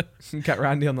 Yes. Get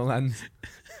Randy on the lens.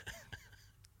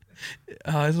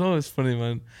 Oh, it's always funny,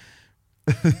 man.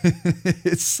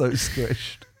 It's so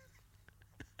squished.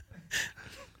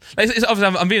 Like, it's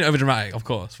obviously, I'm being over dramatic, of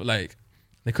course, but like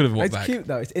they could have walked It's back. cute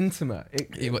though. It's intimate.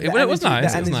 It was nice. The It was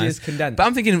energy nice. is condensed. But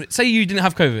I'm thinking, say you didn't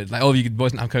have COVID, like all of you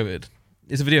boys didn't have COVID.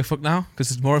 Is the video fucked now? Because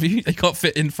there's more of you. They can't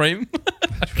fit in frame.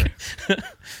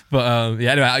 But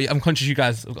yeah, anyway, I'm conscious you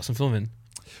guys have got some filming.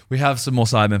 We have some more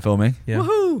Sidemen filming. Yeah.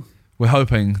 Woohoo! We're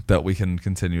hoping that we can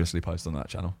continuously post on that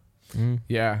channel.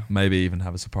 Yeah. Maybe even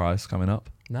have a surprise coming up.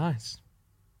 Nice.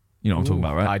 You know what I'm talking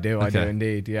about, right? I do Okay.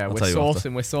 indeed. Yeah, I'll we're tell you after.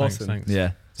 sourcing. We're sourcing. Thanks.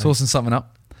 Yeah. Sourcing something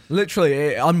up. Literally,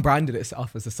 it unbranded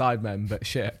itself as the Sidemen, but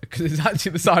shit, because it's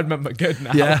actually the Sidemen, but good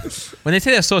now. Yeah. When they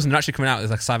say they're sauce and they're actually coming out, there's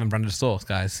like 7 branded sauce,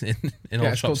 guys, in all Yeah, the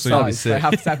it's called shops. soon. be Sides. They sick.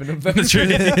 have 7 of them. That's true. You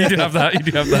do have that. You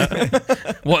do have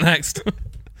that. What next?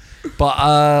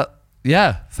 But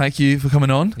yeah, thank you for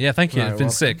coming on. Yeah, thank you. Right, It's been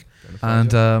welcome. sick.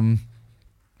 And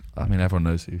I mean, everyone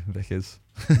knows who Vic is.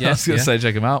 I Yeah, was going to yeah. say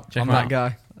check him out. Check I'm him that out.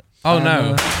 guy. Oh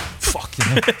no, Fuck you.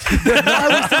 Why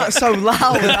was that so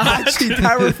loud? It actually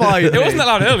terrified it me. wasn't that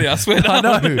loud earlier. I swear. I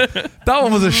know. That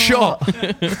one was a shot.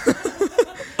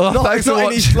 Oh, Not, thanks it's for not in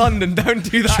watching. East London. Don't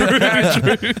do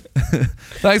that.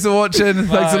 Thanks for watching.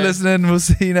 Thanks for Bye. listening. We'll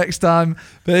see you next time.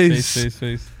 Peace.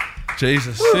 Peace.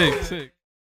 Jesus. Sick.